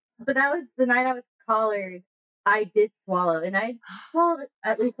funny. But that was the night I was collared. I did swallow, and I swallowed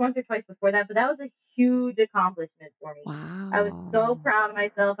at least once or twice before that. But that was a huge accomplishment for me. I was so Wow. proud of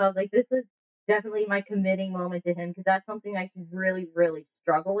myself. I was like, this is definitely my committing moment to him because that's something I should really, really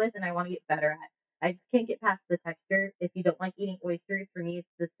struggle with, and I want to get better at. I just can't get past the texture. If you don't like eating oysters, for me, it's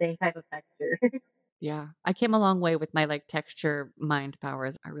the same type of texture. Yeah. I came a long way with my like texture mind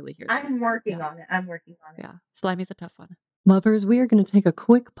powers. I really hear that. I'm working Yeah. on it. I'm working on it. Yeah. Slimy's a tough one. Lovers, we are going to take a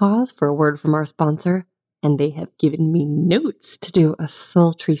quick pause for a word from our sponsor, and they have given me notes to do a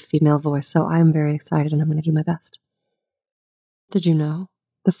sultry female voice, so I'm very excited and I'm going to do my best. Did you know?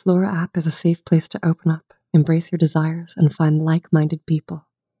 The Flora app is a safe place to open up, embrace your desires, and find like minded people.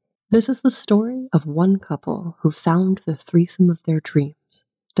 This is the story of one couple who found the threesome of their dreams,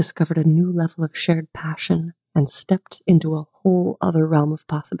 discovered a new level of shared passion, and stepped into a whole other realm of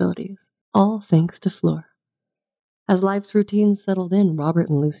possibilities, all thanks to Flora. As life's routines settled in, Robert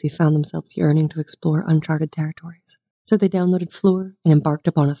and Lucy found themselves yearning to explore uncharted territories. So they downloaded Fleur and embarked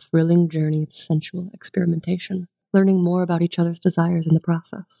upon a thrilling journey of sensual experimentation, learning more about each other's desires in the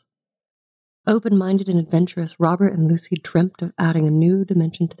process. Open-minded and adventurous, Robert and Lucy dreamt of adding a new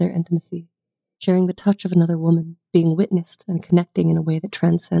dimension to their intimacy, sharing the touch of another woman, being witnessed and connecting in a way that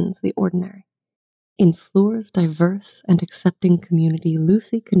transcends the ordinary. In Fleur's diverse and accepting community,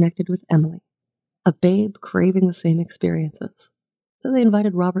 Lucy connected with Emily, a babe craving the same experiences. So they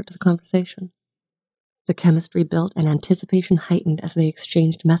invited Robert to the conversation. The chemistry built and anticipation heightened as they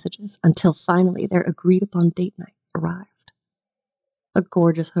exchanged messages until finally their agreed upon date night arrived. A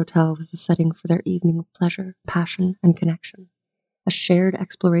gorgeous hotel was the setting for their evening of pleasure, passion, and connection, a shared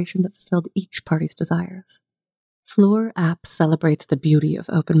exploration that fulfilled each party's desires. Fleur app celebrates the beauty of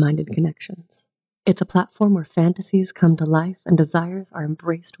open-minded connections. It's a platform where fantasies come to life and desires are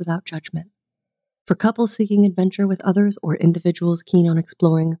embraced without judgment. For couples seeking adventure with others or individuals keen on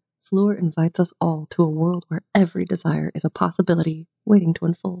exploring, Fleur invites us all to a world where every desire is a possibility waiting to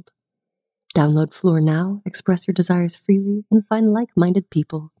unfold. Download Fleur now, express your desires freely, and find like-minded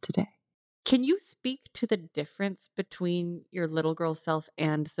people today. Can you speak to the difference between your little girl self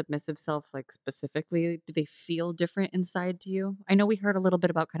and submissive self, like specifically? Do they feel different inside to you? I know we heard a little bit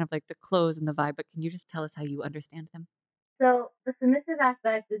about kind of like the clothes and the vibe, but can you just tell us how you understand them? So the submissive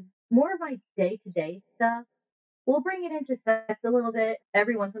aspect is more of my day to day stuff. We'll bring it into sex a little bit.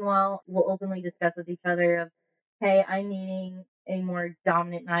 Every once in a while, we'll openly discuss with each other of, hey, I'm needing a more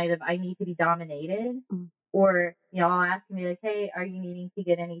dominant night of I need to be dominated. Mm. Or, I'll ask me like, hey, are you needing to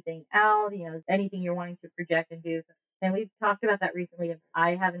get anything out? Anything you're wanting to project and do. And we've talked about that recently. If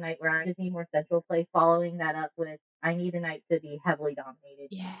I have a night where I just need more central play, following that up with I need a night to be heavily dominated.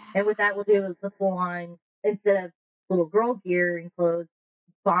 Yeah. And with that, we'll do the full on, instead of little girl gear and clothes,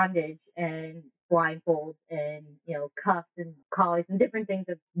 bondage and blindfolds and cuffs and collars and different things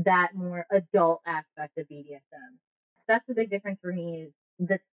of that more adult aspect of BDSM. That's the big difference for me is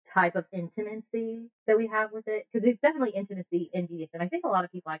the type of intimacy that we have with it because there's definitely intimacy in BDSM. I think a lot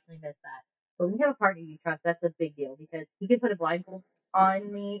of people actually miss that. But when you have a partner you trust, that's a big deal because he can put a blindfold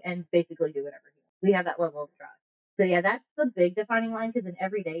on me and basically do whatever he wants. We have that level of trust. So yeah, that's the big defining line because in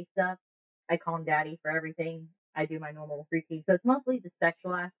everyday stuff, I call him daddy for everything. I do my normal routine. So it's mostly the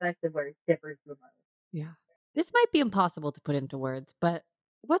sexual aspect of where it differs the most. Yeah. This might be impossible to put into words, but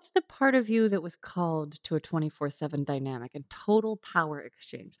what's the part of you that was called to a 24/7 dynamic and total power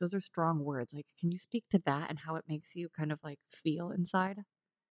exchange? Those are strong words. Like, can you speak to that and how it makes you kind of like feel inside?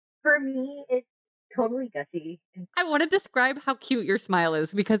 For me, it's totally gushy. And I want to describe how cute your smile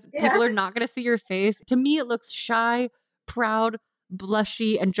is because yeah, people are not going to see your face. To me, it looks shy, proud,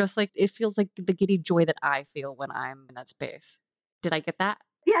 blushy, and just like it feels like the giddy joy that I feel when I'm in that space. Did I get that?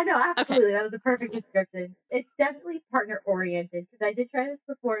 yeah, no, Okay. absolutely. That was the perfect description. It's definitely partner oriented because I did try this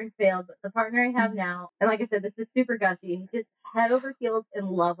before and failed, but the partner I have now, and like I said, this is super gushy and just head over heels in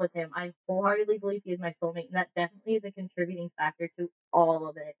love with him. I wholeheartedly believe he is my soulmate, and that definitely is a contributing factor to all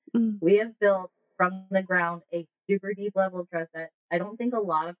of it. Mm, We have built from the ground a super deep level of trust that I don't think a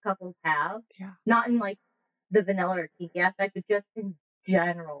lot of couples have. yeah. Not in like the vanilla or kinky aspect, but just in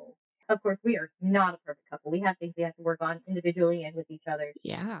general. Of course, we are not a perfect couple. We have things we have to work on individually and with each other.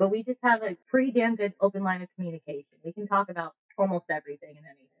 Yeah. But we just have a pretty damn good open line of communication. We can talk about almost everything and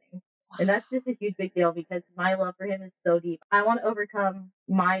anything. And that's just a huge big deal because my love for him is so deep. I want to overcome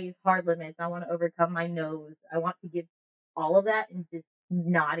my hard limits. I want to overcome my nose. I want to give all of that and just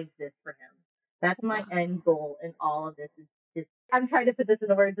not exist for him. That's my Wow. end goal in all of this is just I'm trying to put this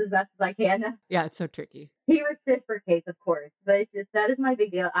into words as best as I can. Yeah, it's so tricky. He reciprocates, of course, but it's just that is my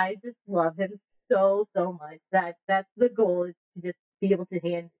big deal. I just love him so much that that's the goal is to just be able to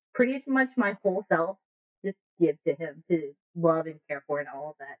hand pretty much my whole self, just give to him to love and care for and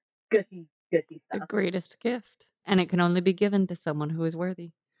all of that gushy The stuff. greatest gift, and it can only be given to someone who is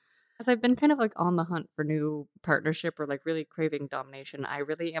worthy. As I've been kind of like on the hunt for new partnership or like really craving domination, I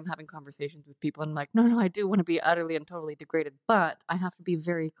really am having conversations with people and like, no, no, I do want to be utterly and totally degraded, but I have to be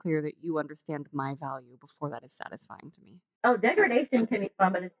very clear that you understand my value before that is satisfying to me. Oh, degradation can be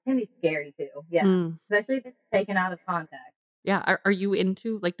fun, but it can be scary too. Yeah, Mm. especially if it's taken out of context. Yeah. Are you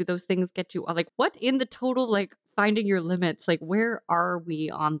into like, do those things get you like, what in the total, like finding your limits? Like, where are we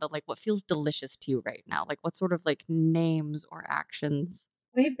on the like, what feels delicious to you right now? Like, what sort of like names or actions?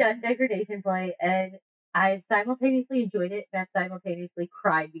 We've done degradation play, and I simultaneously enjoyed it and I simultaneously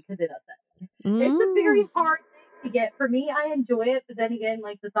cried because it upset me. It's a very Mm. hard thing to get. For me, I enjoy it, but then again,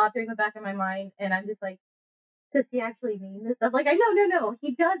 like the thoughts are in the back of my mind, and I'm just like, does he actually mean this stuff? Like, I know, no,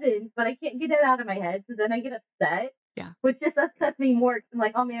 he doesn't, but I can't get it out of my head. So then I get upset, Yeah. which just upsets me more. I'm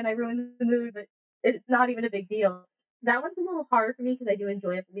like, oh man, I ruined the mood, but it's not even a big deal. That one's a little hard for me because I do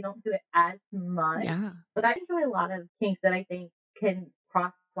enjoy it, but we don't do it as much. Yeah. But I enjoy a lot of kinks that I think can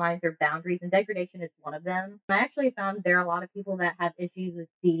cross lines or boundaries, and degradation is one of them. I actually found there are a lot of people that have issues with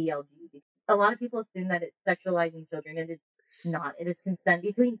DDLG. A lot of people assume that it's sexualizing children, and it's not. It is consent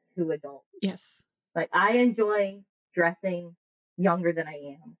between two adults. Yes. Like I enjoy dressing younger than I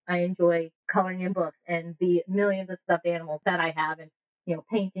am. I enjoy coloring in books and the millions of stuffed animals that I have and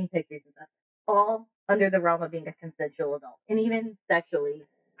painting pictures and stuff. All under the realm of being a consensual adult. And even sexually,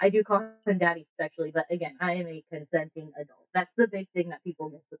 I do call him daddy sexually, but again, I am a consenting adult. That's the big thing that people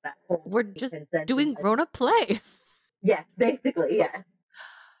miss with that whole We're just consenting doing adult. grown up play. Yes, basically, yes.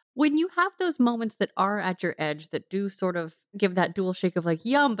 When you have those moments that are at your edge that do sort of give that dual shake of like,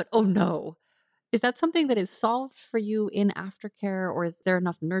 yum, but oh no, is that something that is solved for you in aftercare or is there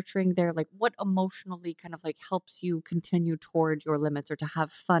enough nurturing there? Like, what emotionally kind of like helps you continue toward your limits or to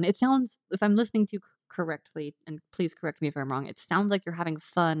have fun? It sounds, if I'm listening to you correctly, and please correct me if I'm wrong, it sounds like you're having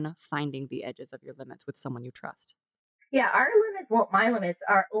fun finding the edges of your limits with someone you trust. Yeah, our limits, well, my limits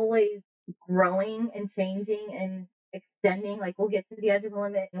are always growing and changing and extending. Like we'll get to the edge of the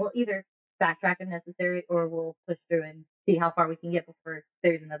limit and we'll either backtrack if necessary or we'll push through and see how far we can get before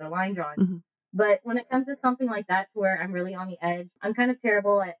there's another line drawn. Mhm. But when it comes to something like that to where I'm really on the edge, I'm kind of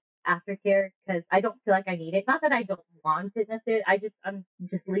terrible at aftercare because I don't feel like I need it. Not that I don't want it necessarily. I'm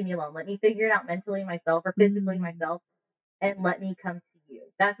just leave me alone. Let me figure it out mentally myself or physically Mm, myself and let me come to you.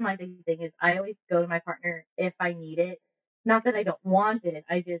 That's my big thing is I always go to my partner if I need it. Not that I don't want it.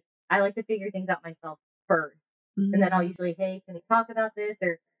 I like to figure things out myself first. And then I'll mm. usually, hey, can we talk about this?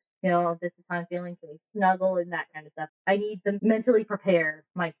 Or This is how I'm feeling. Can we snuggle and that kind of stuff? I need to mentally prepare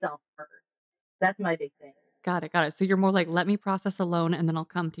myself first. That's my big thing. Got it, got it. So you're more like, "Let me process alone, and then I'll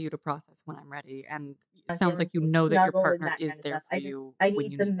come to you to process when I'm ready," and it I'm sounds feeling, like you can we know that your snuggle and partner that is kind of there stuff. for you I when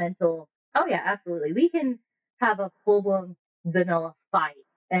need you the need them. mental. Oh yeah, absolutely. We can have a full blown vanilla fight,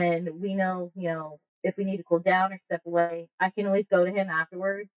 and we know, if we need to cool down or step away, I can always go to him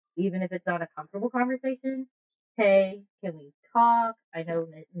afterwards, even if it's not a comfortable conversation. Hey, can we talk? I Yeah. know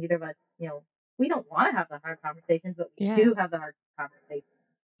that neither of us, we don't want to have the hard conversations, but we Yeah. do have the hard conversations.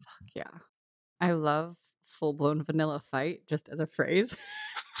 Yeah. I love full-blown vanilla fight just as a phrase.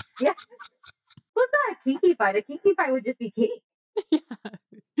 Yeah, well, it's not a kiki fight. A kiki fight would just be kiki. Yeah.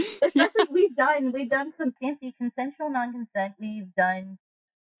 Yeah. Especially we've done some fancy consensual non-consent. We've done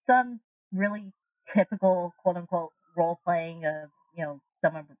some really typical quote unquote role playing of,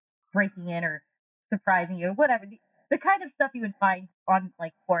 someone breaking in or surprising you or whatever. The kind of stuff you would find on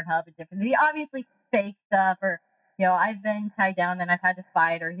like Pornhub and different, the obviously fake stuff, or I've been tied down and I've had to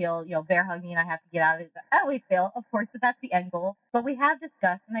fight, or he'll, bear hug me and I have to get out of it. I always fail, of course, but that's the end goal. But we have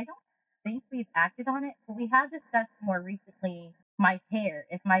discussed, and I don't think we've acted on it, but we have discussed more recently my hair.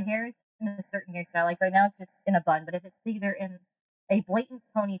 If my hair is in a certain hairstyle, like right now it's just in a bun, but if it's either in a blatant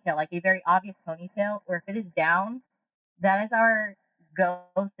ponytail, like a very obvious ponytail, or if it is down, that is our go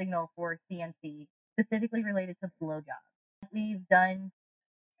signal for CNC, specifically related to blowjobs. We've done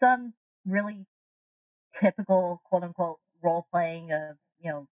some really typical quote unquote role playing of,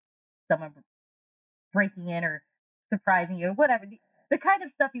 someone breaking in or surprising you or whatever. The kind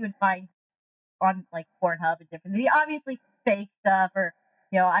of stuff you would find on like Pornhub and different, the obviously fake stuff, or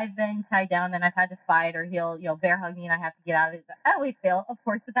I've been tied down and I've had to fight, or he'll, bear hug me and I have to get out of it. I always fail, of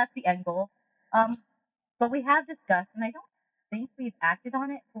course, but that's the end goal. Um, but we have discussed, and I don't think we've acted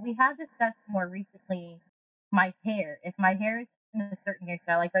on it, but we have discussed more recently my hair. If my hair is in a certain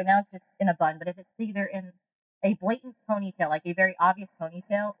hairstyle, like right now it's just in a bun, but if it's either in a blatant ponytail, like a very obvious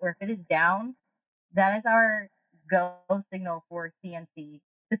ponytail, or if it is down, that is our go signal for CNC,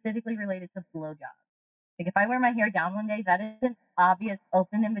 specifically related to blowjobs. Like if I wear my hair down one day, that is an obvious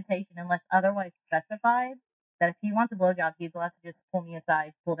open invitation unless otherwise specified. That if he wants a blowjob, he's allowed to just pull me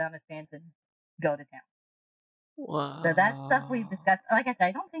aside, pull down his pants, and go to town. So that's stuff we've Whoa. discussed. Like I said,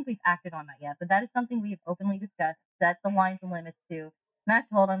 I don't think we've acted on that yet, but that is something we've openly discussed, set the lines and limits to. And I've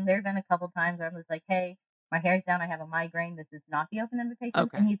told him there have been a couple times where I was like, hey, my hair's down, I have a migraine, this is not the open invitation.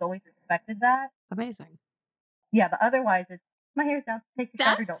 Okay. And he's always respected that. Amazing. Yeah, but otherwise it's my hair's down, take your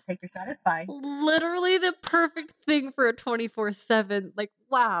shot or don't That's take your shot, it's fine. literally the perfect thing for a 24/7. Like,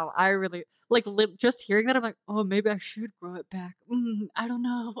 wow, I really like just hearing that I'm like, "Oh, maybe I should grow it back." I don't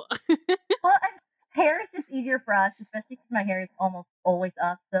know. Well, hair is just easier for us, especially because my hair is almost always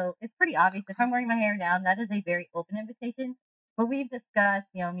up. So it's pretty obvious. If I'm wearing my hair down, that is a very open invitation. But we've discussed,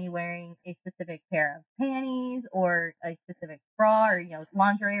 me wearing a specific pair of panties or a specific bra or,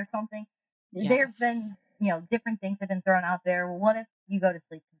 lingerie or something. There have Yes. been, different things have been thrown out there. Well, what if you go to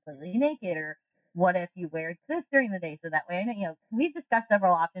sleep completely naked? Or what if you wear this during the day? So that way, I know, we've discussed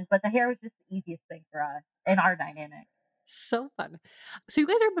several options, but the hair was just the easiest thing for us in our dynamic. So fun. So you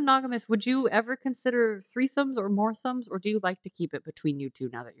guys are monogamous. Would you ever consider threesomes or more sums, or do you like to keep it between you 2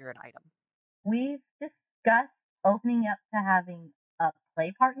 now that you're an item? We've discussed opening up to having a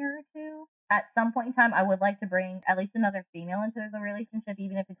play partner or two. At some point in time, I would like to bring at least another female into the relationship,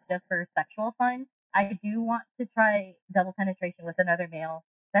 even if it's just for sexual fun. I do want to try double penetration with another male.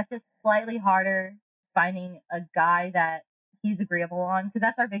 That's just slightly harder finding a guy that he's agreeable on, because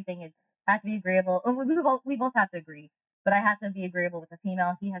that's our big thing is I have to be agreeable. And we both have to agree, but I have to be agreeable with the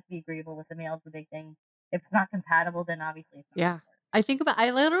female. He has to be agreeable with the male. Is the big thing. If it's not compatible, then obviously it's not going Yeah. to work.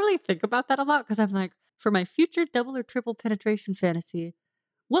 I literally think about that a lot because 'cause I'm like, for my future double or triple penetration fantasy,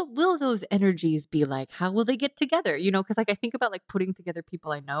 what will those energies be like? How will they get together? Because like, I think about, like, putting together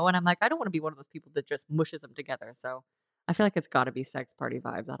people I know, and I'm like, I don't wanna be one of those people that just mushes them together, so I feel like it's gotta be sex party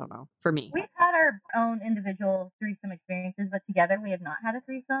vibes, I don't know, for me. We've had our own individual threesome experiences, but together we have not had a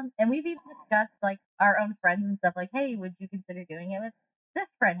threesome. And we've even discussed like our own friends and stuff like, hey, would you consider doing it with this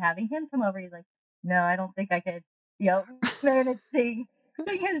friend, having him come over? He's like, no, I don't think I could, manage seeing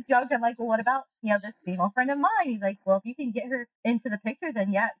his joke. I'm like, well, what about, this female friend of mine? He's like, well, if you can get her into the picture,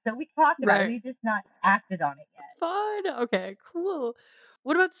 then yeah. So we talked about it. Right. We've just not acted on it yet. Fun, okay, cool.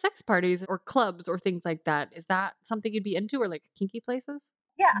 What about sex parties or clubs or things like that? Is that something you'd be into or, like, kinky places?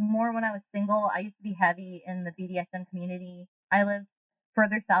 Yeah, more when I was single. I used to be heavy in the BDSM community. I lived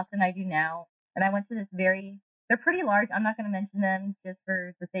further south than I do now, and I went to this they're pretty large. I'm not going to mention them just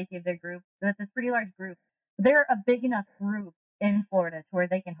for the safety of their group, but it's this pretty large group. They're a big enough group in Florida to where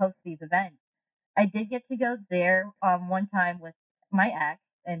they can host these events. I did get to go there one time with my ex,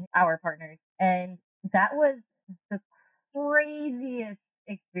 and our partners. And that was the craziest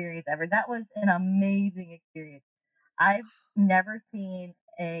experience ever. That was an amazing experience. I've never seen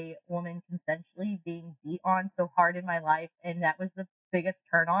a woman consensually being beat on so hard in my life, and that was the biggest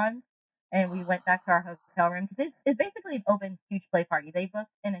turn on. And we went back to our hotel room because it's basically an open, huge play party. They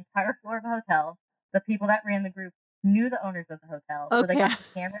booked an entire floor of a hotel. The people that ran the group knew the owners of the hotel, so they Okay. got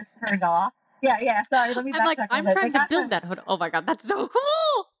the cameras turned off. Yeah, yeah. Sorry, let me I'm like, backtrack a I'm little bit. They trying to got build the that hood. Oh my God, that's so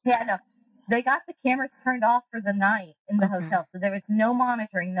cool. yeah, no. They got the cameras turned off for the night in the Okay. hotel. So there was no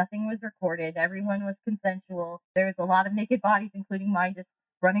monitoring. Nothing was recorded. Everyone was consensual. There was a lot of naked bodies, including mine, just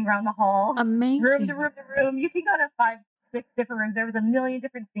running around the hall, room to Amazing. room to room. You can go to 5, 6 different rooms. There was a million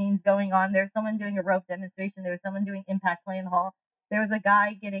different scenes going on. There was someone doing a rope demonstration. There was someone doing impact play in the hall. There was a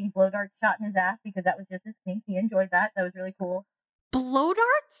guy getting blow darts shot in his ass because that was just his kink. He enjoyed that. That was really cool. Blow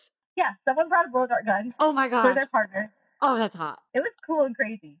darts? Yeah, someone brought a blow dart gun Oh my for gosh. their partner. Oh, that's hot. It was cool and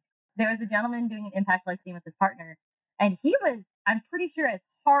crazy. There was a gentleman doing an impact play scene with his partner, and he was, I'm pretty sure, as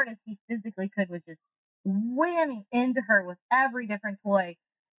hard as he physically could, was just whamming into her with every different toy.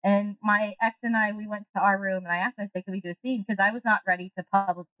 And my ex and I, we went to our room, and I asked him, I said, "Can we do a scene?" Because I was not ready to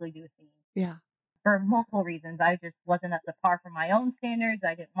publicly do a scene Yeah. for multiple reasons. I just wasn't up to par for my own standards.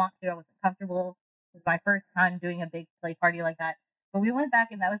 I didn't want to. I wasn't comfortable. It was my first time doing a big play party like that. But we went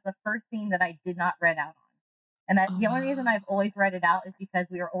back, and that was the first scene that I did not read out on. And that Oh the only reason wow. I've always read it out is because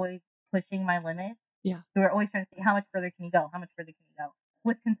we were always pushing my limits. Yeah. We were always trying to see how much further can you go? How much further can you go?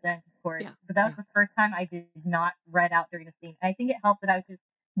 With consent, of course. Yeah. But that was Yeah. the first time I did not read out during a scene. And I think it helped that I was just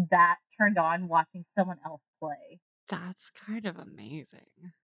that turned on watching someone else play. That's kind of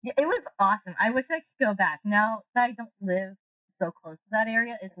amazing. Yeah, it was awesome. I wish I could go back. Now that I don't live so close to that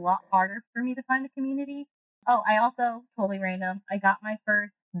area, it's a lot harder for me to find a community. Oh, I also, totally random, I got my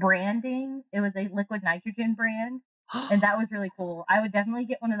first branding. It was a liquid nitrogen brand, and that was really cool. I would definitely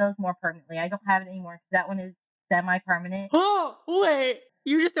get one of those more permanently. I don't have it anymore because that one is semi permanent. Oh, wait.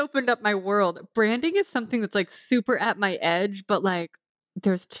 You just opened up my world. Branding is something that's like super at my edge, but like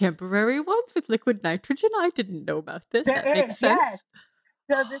there's temporary ones with liquid nitrogen. I didn't know about this. There That is, makes yes. sense.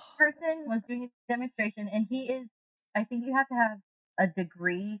 So this person was doing a demonstration, and I think you have to have a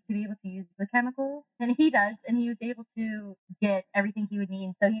degree to be able to use the chemical, and he does, and he was able to get everything he would need.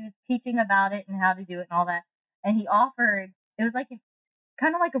 And so he was teaching about it and how to do it and all that. And he offered, it was like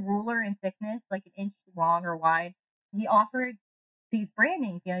kind of like a ruler in thickness, like an inch long or wide. He offered these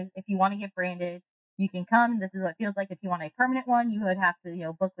brandings. You know, if you want to get branded, you can come. This is what it feels like. If you want a permanent one, you would have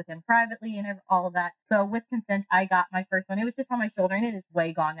to, book with him privately and all of that. So with consent, I got my first one. It was just on my shoulder, and it is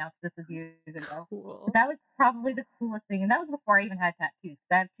way gone now because this was years ago. But Cool. that was probably the coolest thing, and that was before I even had tattoos.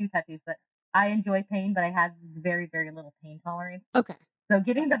 'Cause I have 2 tattoos, but I enjoy pain, but I had very, very little pain tolerance. Okay. So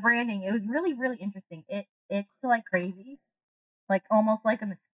getting the branding, it was really, really interesting. It itched like crazy, like almost like a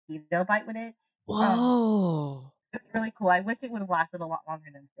mosquito bite would itch. Whoa. It's really cool. I wish it would have lasted a lot longer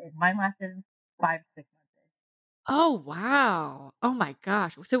than it did. Mine lasted 5 to 6 months. Oh, wow. Oh my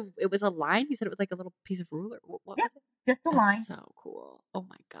gosh. So it was a line? You said it was like a little piece of ruler. What Yeah, was it? just a That's line. so cool. Oh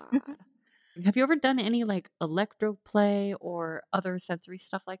my Mhm. God. Have you ever done any like electro play or other sensory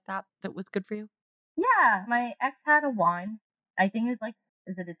stuff like that that was good for you? Yeah, my ex had a wand. I think it was like,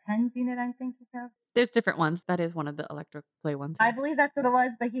 is it a tens unit? I think it's of. There's different ones. That is one of the electric play ones, I yeah. believe that's what it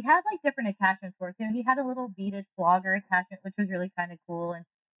was, but he had like different attachments for it. So he had a little beaded flogger attachment, which was really kind of cool, and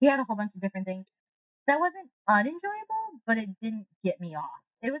he had a whole bunch of different things. That wasn't unenjoyable, but it didn't get me off.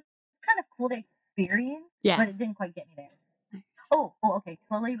 It was kind of cool to experience, Yeah. but it didn't quite get me there. Nice. Oh, okay,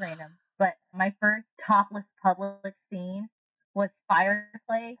 totally random. But my first topless public scene was fire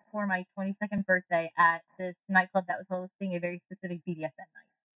play for my 22nd birthday at this nightclub that was hosting a very specific BDSM night.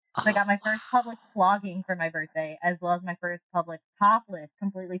 So I got Oh, my first public flogging for my birthday, as well as my first public topless,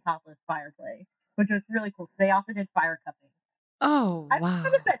 completely topless fire play, which was really cool. They also did fire cupping. oh I've kind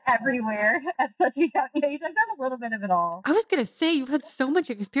of wow. been everywhere at such a young age. I've done a little bit of it all. I was gonna say you've had so much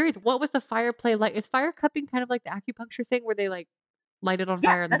experience. What was the fire play like? Is fire cupping kind of like the acupuncture thing where they like light it on Yeah,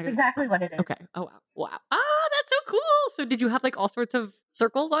 fire and then that's it exactly what it is. okay. Oh wow. Wow. Ah, that's so cool. So did you have like all sorts of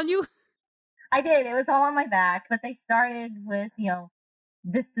circles on you? I did. It was all on my back, but they started with,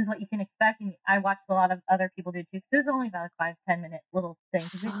 this is what you can expect. And I watched a lot of other people do too, because it was only about a 5, 10 minute little thing,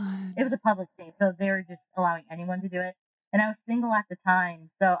 because it was Fun. a public thing. So they were just allowing anyone to do it. And I was single at the time.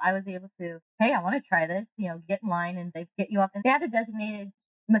 So I was able to, hey, I want to try this, get in line, and they get you up. And they had a designated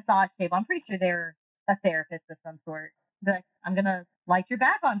massage table. I'm pretty sure they're a therapist of some sort. They're like, I'm going to light your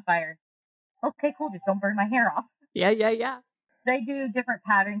back on fire. Okay, cool. Just don't burn my hair off. Yeah, yeah, yeah. They do different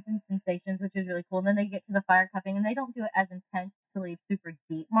patterns and sensations, which is really cool. And then they get to the fire cupping, and they don't do it as intense to leave super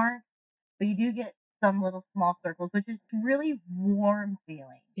deep marks, but you do get some little small circles, which is really warm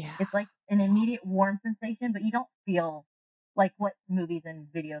feeling. Yeah. It's like an immediate warm sensation, but you don't feel like what movies and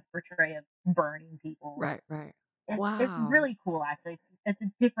videos portray of burning people. Right, right. It's Wow. really cool, actually. It's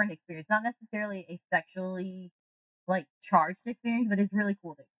a different experience, not necessarily a sexually like charged experience, but it's really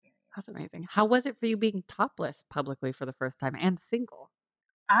cool to experience. That's amazing. How was it for you being topless publicly for the first time and single?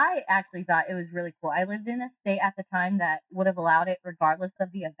 I actually thought it was really cool. I lived in a state at the time that would have allowed it regardless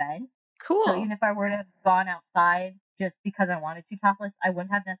of the event. So Cool. even if I were to have gone outside just because I wanted to topless, I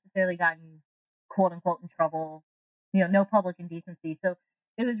wouldn't have necessarily gotten quote unquote in trouble, no public indecency. So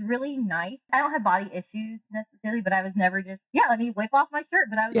it was really nice. I don't have body issues necessarily, but I was never just, yeah, let me wipe off my shirt.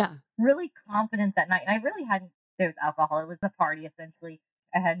 But I was Yeah. really confident that night. And I really hadn't, there was alcohol. It was a party essentially.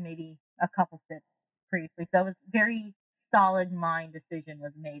 I had maybe a couple sips previously. So it was very solid mind decision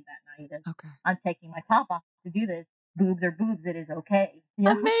was made that night of Okay. I'm taking my top off to do this. Boobs are boobs. It is okay.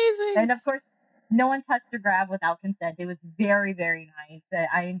 Amazing. And of course, no one touched or grabbed without consent. It was very, very nice.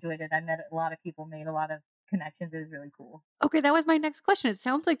 I enjoyed it. I met a lot of people, made a lot of connections. It was really cool. Okay, that was my next question. It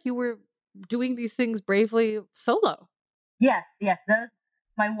sounds like you were doing these things bravely solo. Yes, yes. That was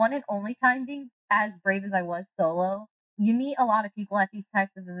my one and only time being as brave as I was solo. You meet a lot of people at these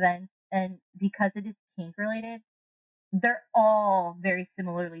types of events, and because it is kink related, they're all very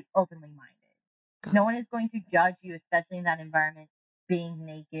similarly openly minded. Got No it. one is going to judge you, especially in that environment, being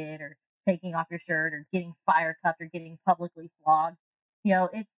naked or taking off your shirt or getting fire cupped or getting publicly flogged.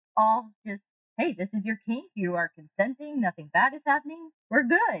 It's all just, hey, this is your kink. You are consenting. Nothing bad is happening. We're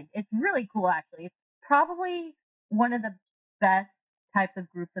good. It's really cool, actually. It's probably one of the best types of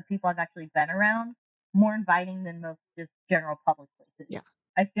groups of people I've actually been around, more inviting than most just general public places. Yeah.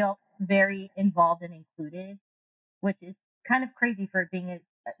 I feel very involved and included, which is kind of crazy for it being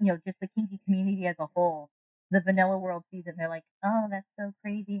just the kinky community as a whole. The vanilla world sees it and they're like, oh, that's so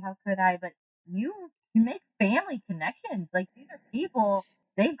crazy. How could I? But you make family connections. Like these are people,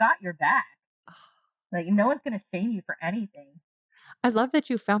 they've got your back. Like no one's gonna shame you for anything. I love that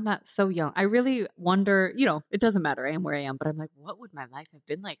you found that so young. I really wonder, it doesn't matter. I am where I am, but I'm like, what would my life have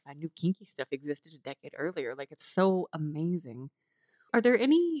been like if I knew kinky stuff existed a decade earlier? Like, it's so amazing. Are there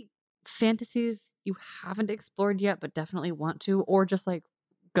any fantasies you haven't explored yet, but definitely want to, or just like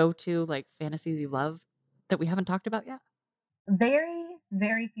go to like fantasies you love that we haven't talked about yet? Very,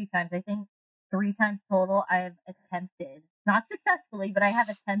 very few times. I think 3 times total I've attempted, not successfully, but I have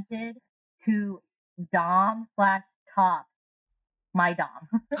attempted to dom slash top my dom.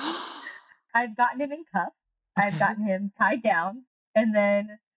 I've gotten him in cuffs. I've Okay. gotten him tied down, and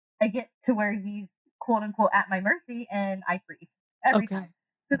then I get to where he's quote unquote at my mercy, and I freeze every Okay. time.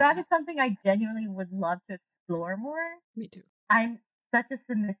 So that is something I genuinely would love to explore more. Me too. I'm such a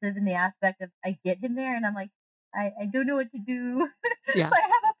submissive in the aspect of I get him there, and I'm like, I don't know what to do. Yeah. I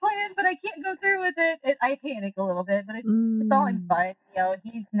have a plan, but I can't go through with it. I panic a little bit, but it's all in Mm. fun.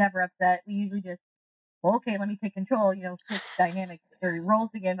 He's never upset. We usually just, well, okay, let me take control. Switch dynamics or roles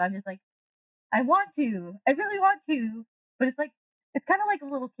again. But I'm just like, I want to. I really want to. But it's kind of like a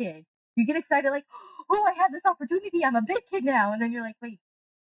little kid. You get excited, like, oh, I have this opportunity. I'm a big kid now. And then you're like, wait,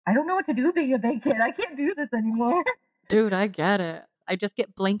 I don't know what to do being a big kid. I can't do this anymore. Dude, I get it. I just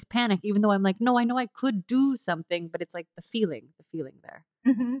get blank panic, even though I'm like, no, I know I could do something, but it's like the feeling there.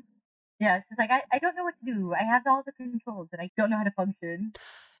 hmm Yeah, it's just like, I don't know what to do. I have all the controls, but I don't know how to function.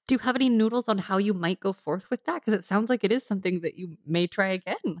 Do you have any noodles on how you might go forth with that? Because it sounds like it is something that you may try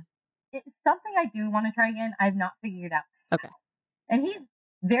again. It's something I do want to try again. I've not figured out. Okay. And he's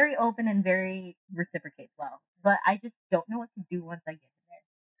very open and very reciprocates well. But I just don't know what to do once I get in there.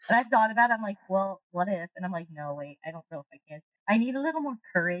 And I've thought about it. I'm like, well, what if? And I'm like, no, wait, I don't know if I can. I need a little more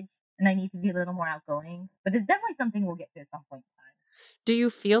courage and I need to be a little more outgoing. But it's definitely something we'll get to at some point in time. Do you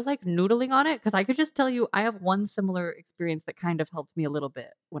feel like noodling on it? Because I could just tell you, I have one similar experience that kind of helped me a little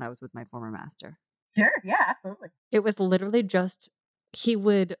bit when I was with my former master. Sure. Yeah, absolutely. It was literally just he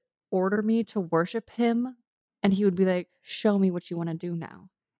would order me to worship him, and he would be like, "Show me what you wanna do now."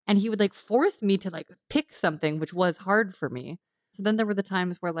 And he would, like, force me to, like, pick something, which was hard for me. So then there were the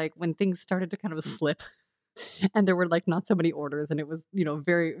times where, like, when things started to kind of slip and there were, like, not so many orders and it was,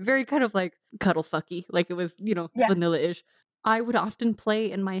 very, very kind of, like, cuddle fucky, like, it was, Yeah. vanilla-ish. I would often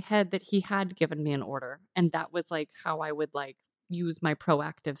play in my head that he had given me an order, and that was, like, how I would, like, use my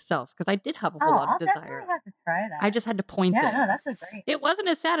proactive self because I did have a whole Oh, lot of I'll definitely desire. have to try I that. just had to point Yeah, it. no, that's a great. It wasn't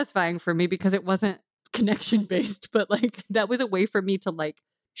as satisfying for me because it wasn't connection based, but, like, that was a way for me to, like,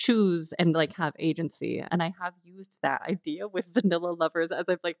 choose and, like, have agency, and I have used that idea with vanilla lovers as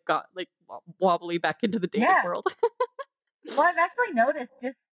I've, like, got, like, wobbly back into the dating Yeah. world. Well, I've actually noticed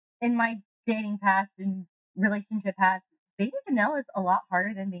just in my dating past and relationship past, being vanilla is a lot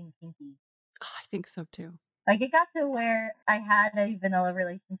harder than being kinky. Oh, I think so too. Like, it got to where I had a vanilla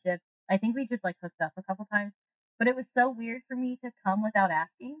relationship. I think we just, like, hooked up a couple times, but it was so weird for me to come without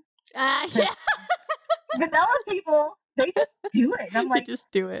asking because Yeah. vanilla people, they just do it, and I'm They like, just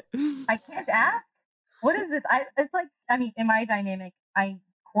do it. "I can't ask? What is this?" It's like, I mean, in my dynamic, I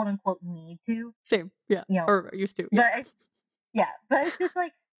quote unquote "need to," Same. Yeah. you know, Or used to. Yeah. but yeah, but it's just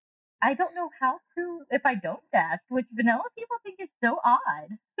like, I don't know how to if I don't ask, which vanilla people think is so odd.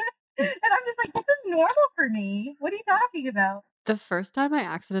 And I'm just like, "This is normal for me. What are you talking about?" The first time I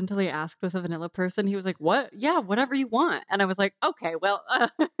accidentally asked with a vanilla person, he was like, "What? Yeah, whatever you want." And I was like, "Okay, well,"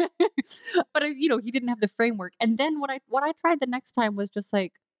 but he didn't have the framework. And then what I tried the next time was just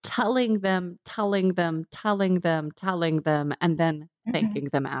like telling them, telling them, telling them, telling them, and then Mhm. thanking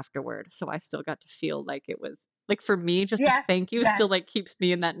them afterward. So I still got to feel like it was like for me, just a Yes, thank you yes. still like keeps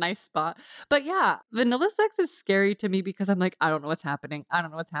me in that nice spot. But yeah, vanilla sex is scary to me because I'm like, I don't know what's happening. I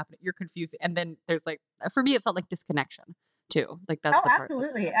don't know what's happening. You're confusing. And then there's like for me, it felt like disconnection too. Like, that's Oh, the part that's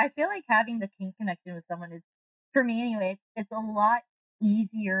absolutely. I feel like having the kink connection with someone is, for me anyway, it's a lot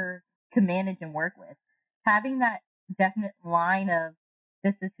easier to manage and work with. Having that definite line of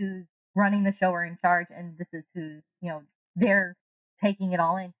this is who's running the show or in charge, and this is who's, they're taking it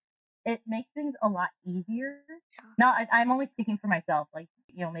all in. It makes things a lot easier. yeah. Now, I'm only speaking for myself. Like,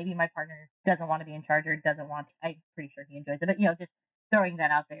 maybe my partner doesn't want to be in charge or doesn't want. I'm pretty sure he enjoys it, but just throwing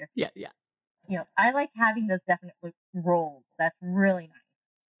that out there. Yeah, yeah. I like having those definite roles. That's really nice.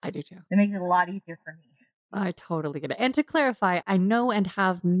 I do too. It makes it a lot easier for me. I totally get it. And to clarify, I know and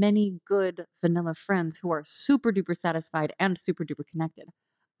have many good vanilla friends who are super duper satisfied and super duper connected.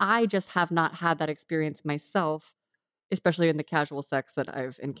 I just have not had that experience myself, especially in the casual sex that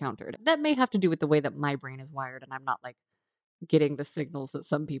I've encountered. That may have to do with the way that my brain is wired and I'm not like getting the signals that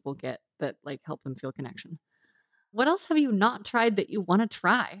some people get that like help them feel connection. What else have you not tried that you want to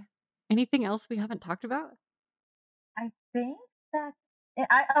try? Anything else we haven't talked about? I think that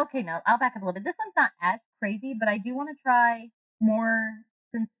okay, no, I'll back up a little bit. This one's not as crazy, but I do want to try more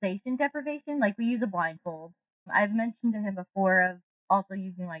sensation deprivation. Like, we use a blindfold. I've mentioned to him before of also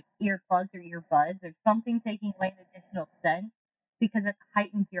using like earplugs or earbuds or something taking away an additional sense because it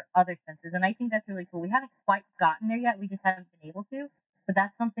heightens your other senses. And I think that's really cool. We haven't quite gotten there yet. We just haven't been able to. But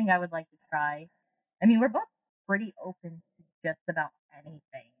that's something I would like to try. I mean, we're both pretty open to just about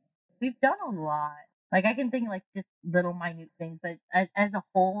anything. We've done a lot. Like, I can think like just little minute things, but as a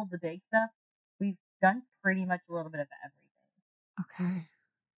whole, the big stuff, we've done pretty much a little bit of everything. Okay.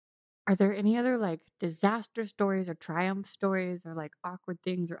 Are there any other, like, disaster stories or triumph stories or, like, awkward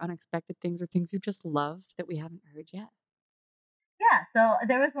things or unexpected things or things you just loved that we haven't heard yet? Yeah, so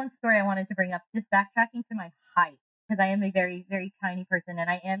there was one story I wanted to bring up, just backtracking to my height, because I am a very, very tiny person and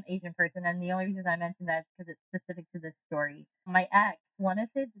I am Asian person. And the only reason I mentioned that is because it's specific to this story. My ex, one of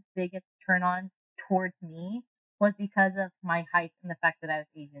his biggest turn ons towards me was because of my height and the fact that I was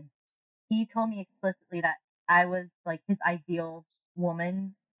Asian. He told me explicitly that I was like his ideal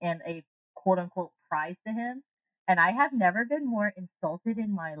woman and a quote unquote prize to him. And I have never been more insulted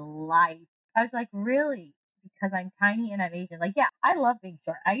in my life. I was like, really? Because I'm tiny and I'm Asian. Like, yeah, I love being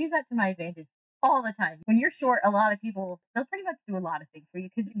short. I use that to my advantage all the time. When you're short, a lot of people, they'll pretty much do a lot of things for you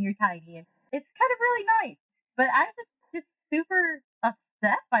because you're tiny. And it's kind of really nice. But I was just super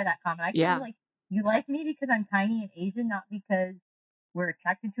upset by that comment. I told him, Yeah. like, you like me because I'm tiny and Asian, not because we're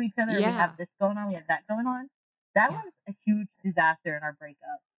attracted to each other, or we have Yeah. this going on, we have that going on. That Yeah. was a huge disaster in our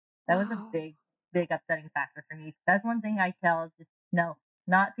breakup. That was a Wow. big, big upsetting factor for me. That's one thing I tell is just no,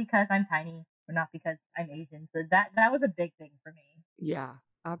 not because I'm tiny or not because I'm Asian. So that was a big thing for me. Yeah.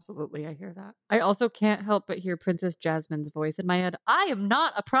 Absolutely, I hear that. I also can't help but hear Princess Jasmine's voice in my head. I am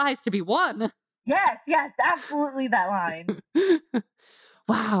not a prize to be won. Yes, yes, absolutely that line.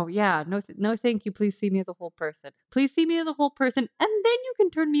 Wow, yeah, no thank you, please see me as a whole person. Please see me as a whole person, and then you can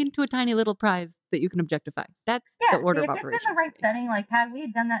turn me into a tiny little prize that you can objectify. That's the Yeah, order of if it's in the operations for right me. setting, like had we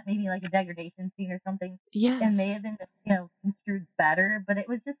had done that maybe like a degradation scene or something, it may have Yes. been construed better. But it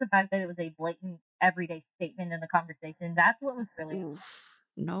was just the fact that it was a blatant everyday statement in the conversation. That's what was really Oof.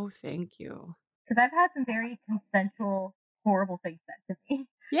 No, thank you. because I've had some very consensual, horrible things said to me, and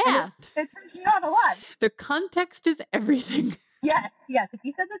it Yeah. it turns me on a lot. The context is everything. Yes, yes. If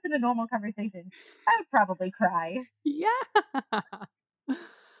you said this in a normal conversation, I would probably cry. Yeah.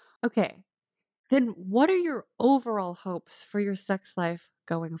 Okay. Then what are your overall hopes for your sex life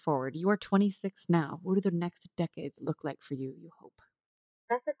going forward? You are 26 now. What do the next decades look like for you, you hope?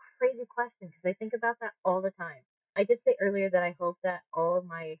 That's a crazy question because I think about that all the time. I did say earlier that I hope that all of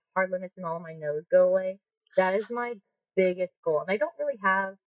my hard limits and all of my no's go away. That is my biggest goal, and I don't really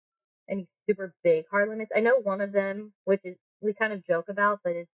have any super big hard limits. I know one of them, which is we kind of joke about,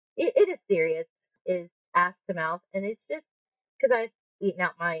 but it is serious, is ass to mouth. And it's just because I've eaten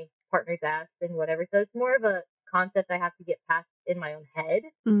out my partner's ass and whatever. So it's more of a concept I have to get past in my own head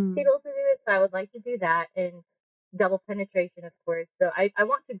to be able to do it. So I would like to do that, and double penetration, of course. So I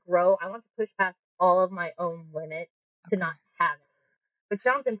want to grow. I want to push past all of my own limits to not have it, which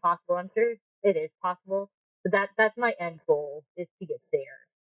sounds impossible. I'm sure it is possible, but that's my end goal, is to get there.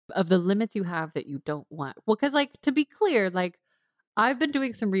 Of the limits you have that you don't want. Well, because like to be clear, like I've been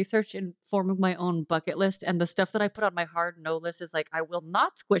doing some research in forming my own bucket list, and the stuff that I put on my hard no list is like I will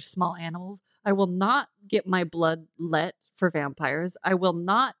not squish small animals. I will not get my blood let for vampires. I will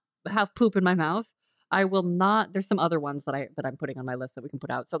not have poop in my mouth. I will not. There's some other ones that I'm putting on my list that we can put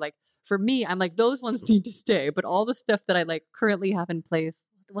out. So like for me, I'm like those ones need to stay. But all the stuff that I like currently have in place,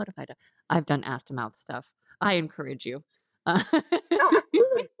 what have I done? I've done ass to mouth stuff. I encourage you. Oh,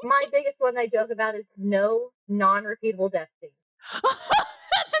 absolutely. My biggest one I joke about is no non-repeatable death scenes.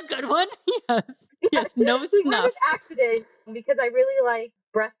 That's a good one. Yes. Yes. No We went snuff. with accident because I really like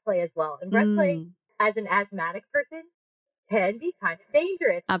breath play as well. And breath play, as an asthmatic person, can be kind of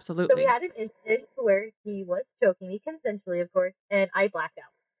dangerous. So we Absolutely. had an instance where he was choking me consensually, of course, and I blacked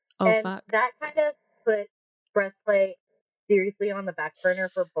out. Oh, And fuck. that kind of put breath play seriously on the back burner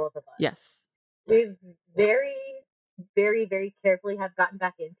for both of us. Yes. We've very, very, very carefully have gotten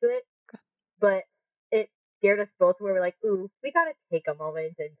back into it, but it scared us both where we're like, ooh, we gotta take a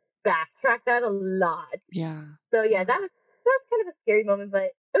moment and backtrack that a lot. Yeah. So yeah, that was kind of a scary moment, but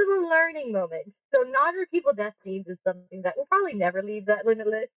it was a learning moment. So non-repeatable death scenes is something that will probably never leave that limit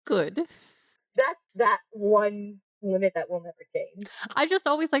list. Good. That's that one limit that will never change. I just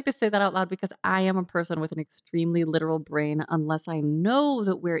always like to say that out loud because I am a person with an extremely literal brain unless I know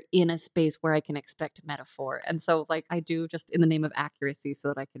that we're in a space where I can expect metaphor. And so like I do just in the name of accuracy so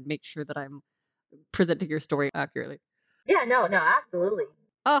that I can make sure that I'm presenting your story accurately. Yeah, no, absolutely.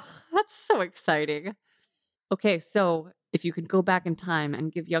 Oh, that's so exciting. Okay, so if you could go back in time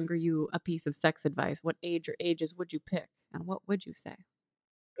and give younger you a piece of sex advice, what age or ages would you pick? And what would you say?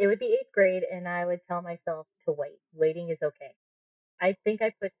 It would be 8th grade, and I would tell myself to wait. Waiting is okay. I think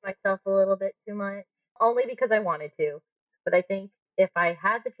I pushed myself a little bit too much, only because I wanted to. But I think if I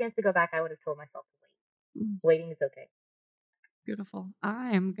had the chance to go back, I would have told myself to wait. Waiting is okay. Beautiful.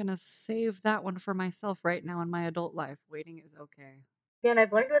 I am going to save that one for myself right now in my adult life. Waiting is okay. Yeah, and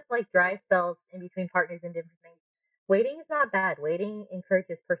I've learned with like dry spells in between partners and different things, waiting is not bad. Waiting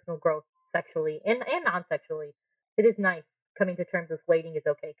encourages personal growth sexually and non-sexually. It is nice coming to terms with waiting is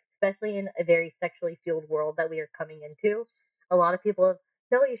okay, especially in a very sexually fueled world that we are coming into. A lot of people have,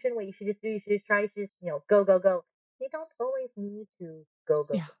 no, you shouldn't wait. You should just try. You should just, go, go, go. You don't always need to go,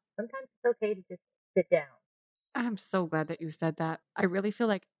 go, Yeah. go. Sometimes it's okay to just sit down. I'm so glad that you said that. I really feel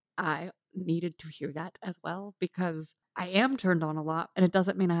like I needed to hear that as well because I am turned on a lot and it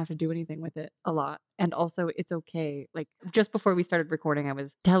doesn't mean I have to do anything with it a lot. And also it's okay. Like just before we started recording, I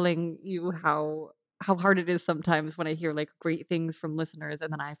was telling you how hard it is sometimes when I hear like great things from listeners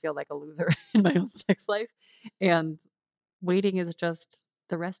and then I feel like a loser in my own sex life. And waiting is just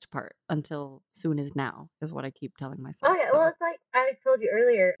the rest part until soon as now is what I keep telling myself. Oh yeah, well, it's like I told you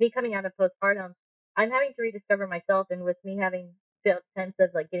earlier, me coming out of postpartum, I'm having to rediscover myself, and with me having failed attempts of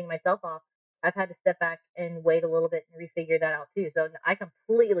like getting myself off, I've had to step back and wait a little bit and refigure that out too. So I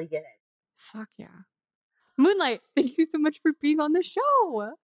completely get it. Fuck yeah. Moonlight, thank you so much for being on the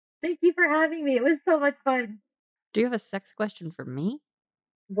show. Thank you for having me. It was so much fun. Do you have a sex question for me?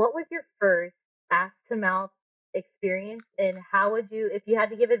 What was your first ass to mouth experience, and how would you, if you had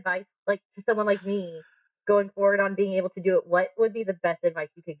to give advice like to someone like me going forward on being able to do it, what would be the best advice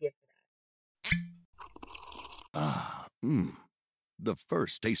you could give to that? The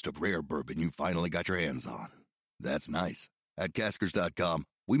first taste of rare bourbon you finally got your hands on. That's nice. At Caskers.com,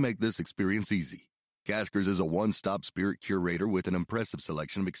 we make this experience easy. Caskers is a one-stop spirit curator with an impressive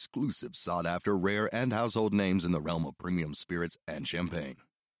selection of exclusive, sought-after, rare, and household names in the realm of premium spirits and champagne.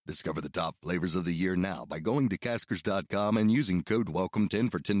 Discover the top flavors of the year now by going to Caskers.com and using code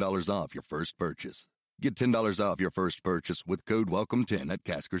WELCOME10 for $10 off your first purchase. Get $10 off your first purchase with code WELCOME10 at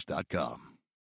Caskers.com.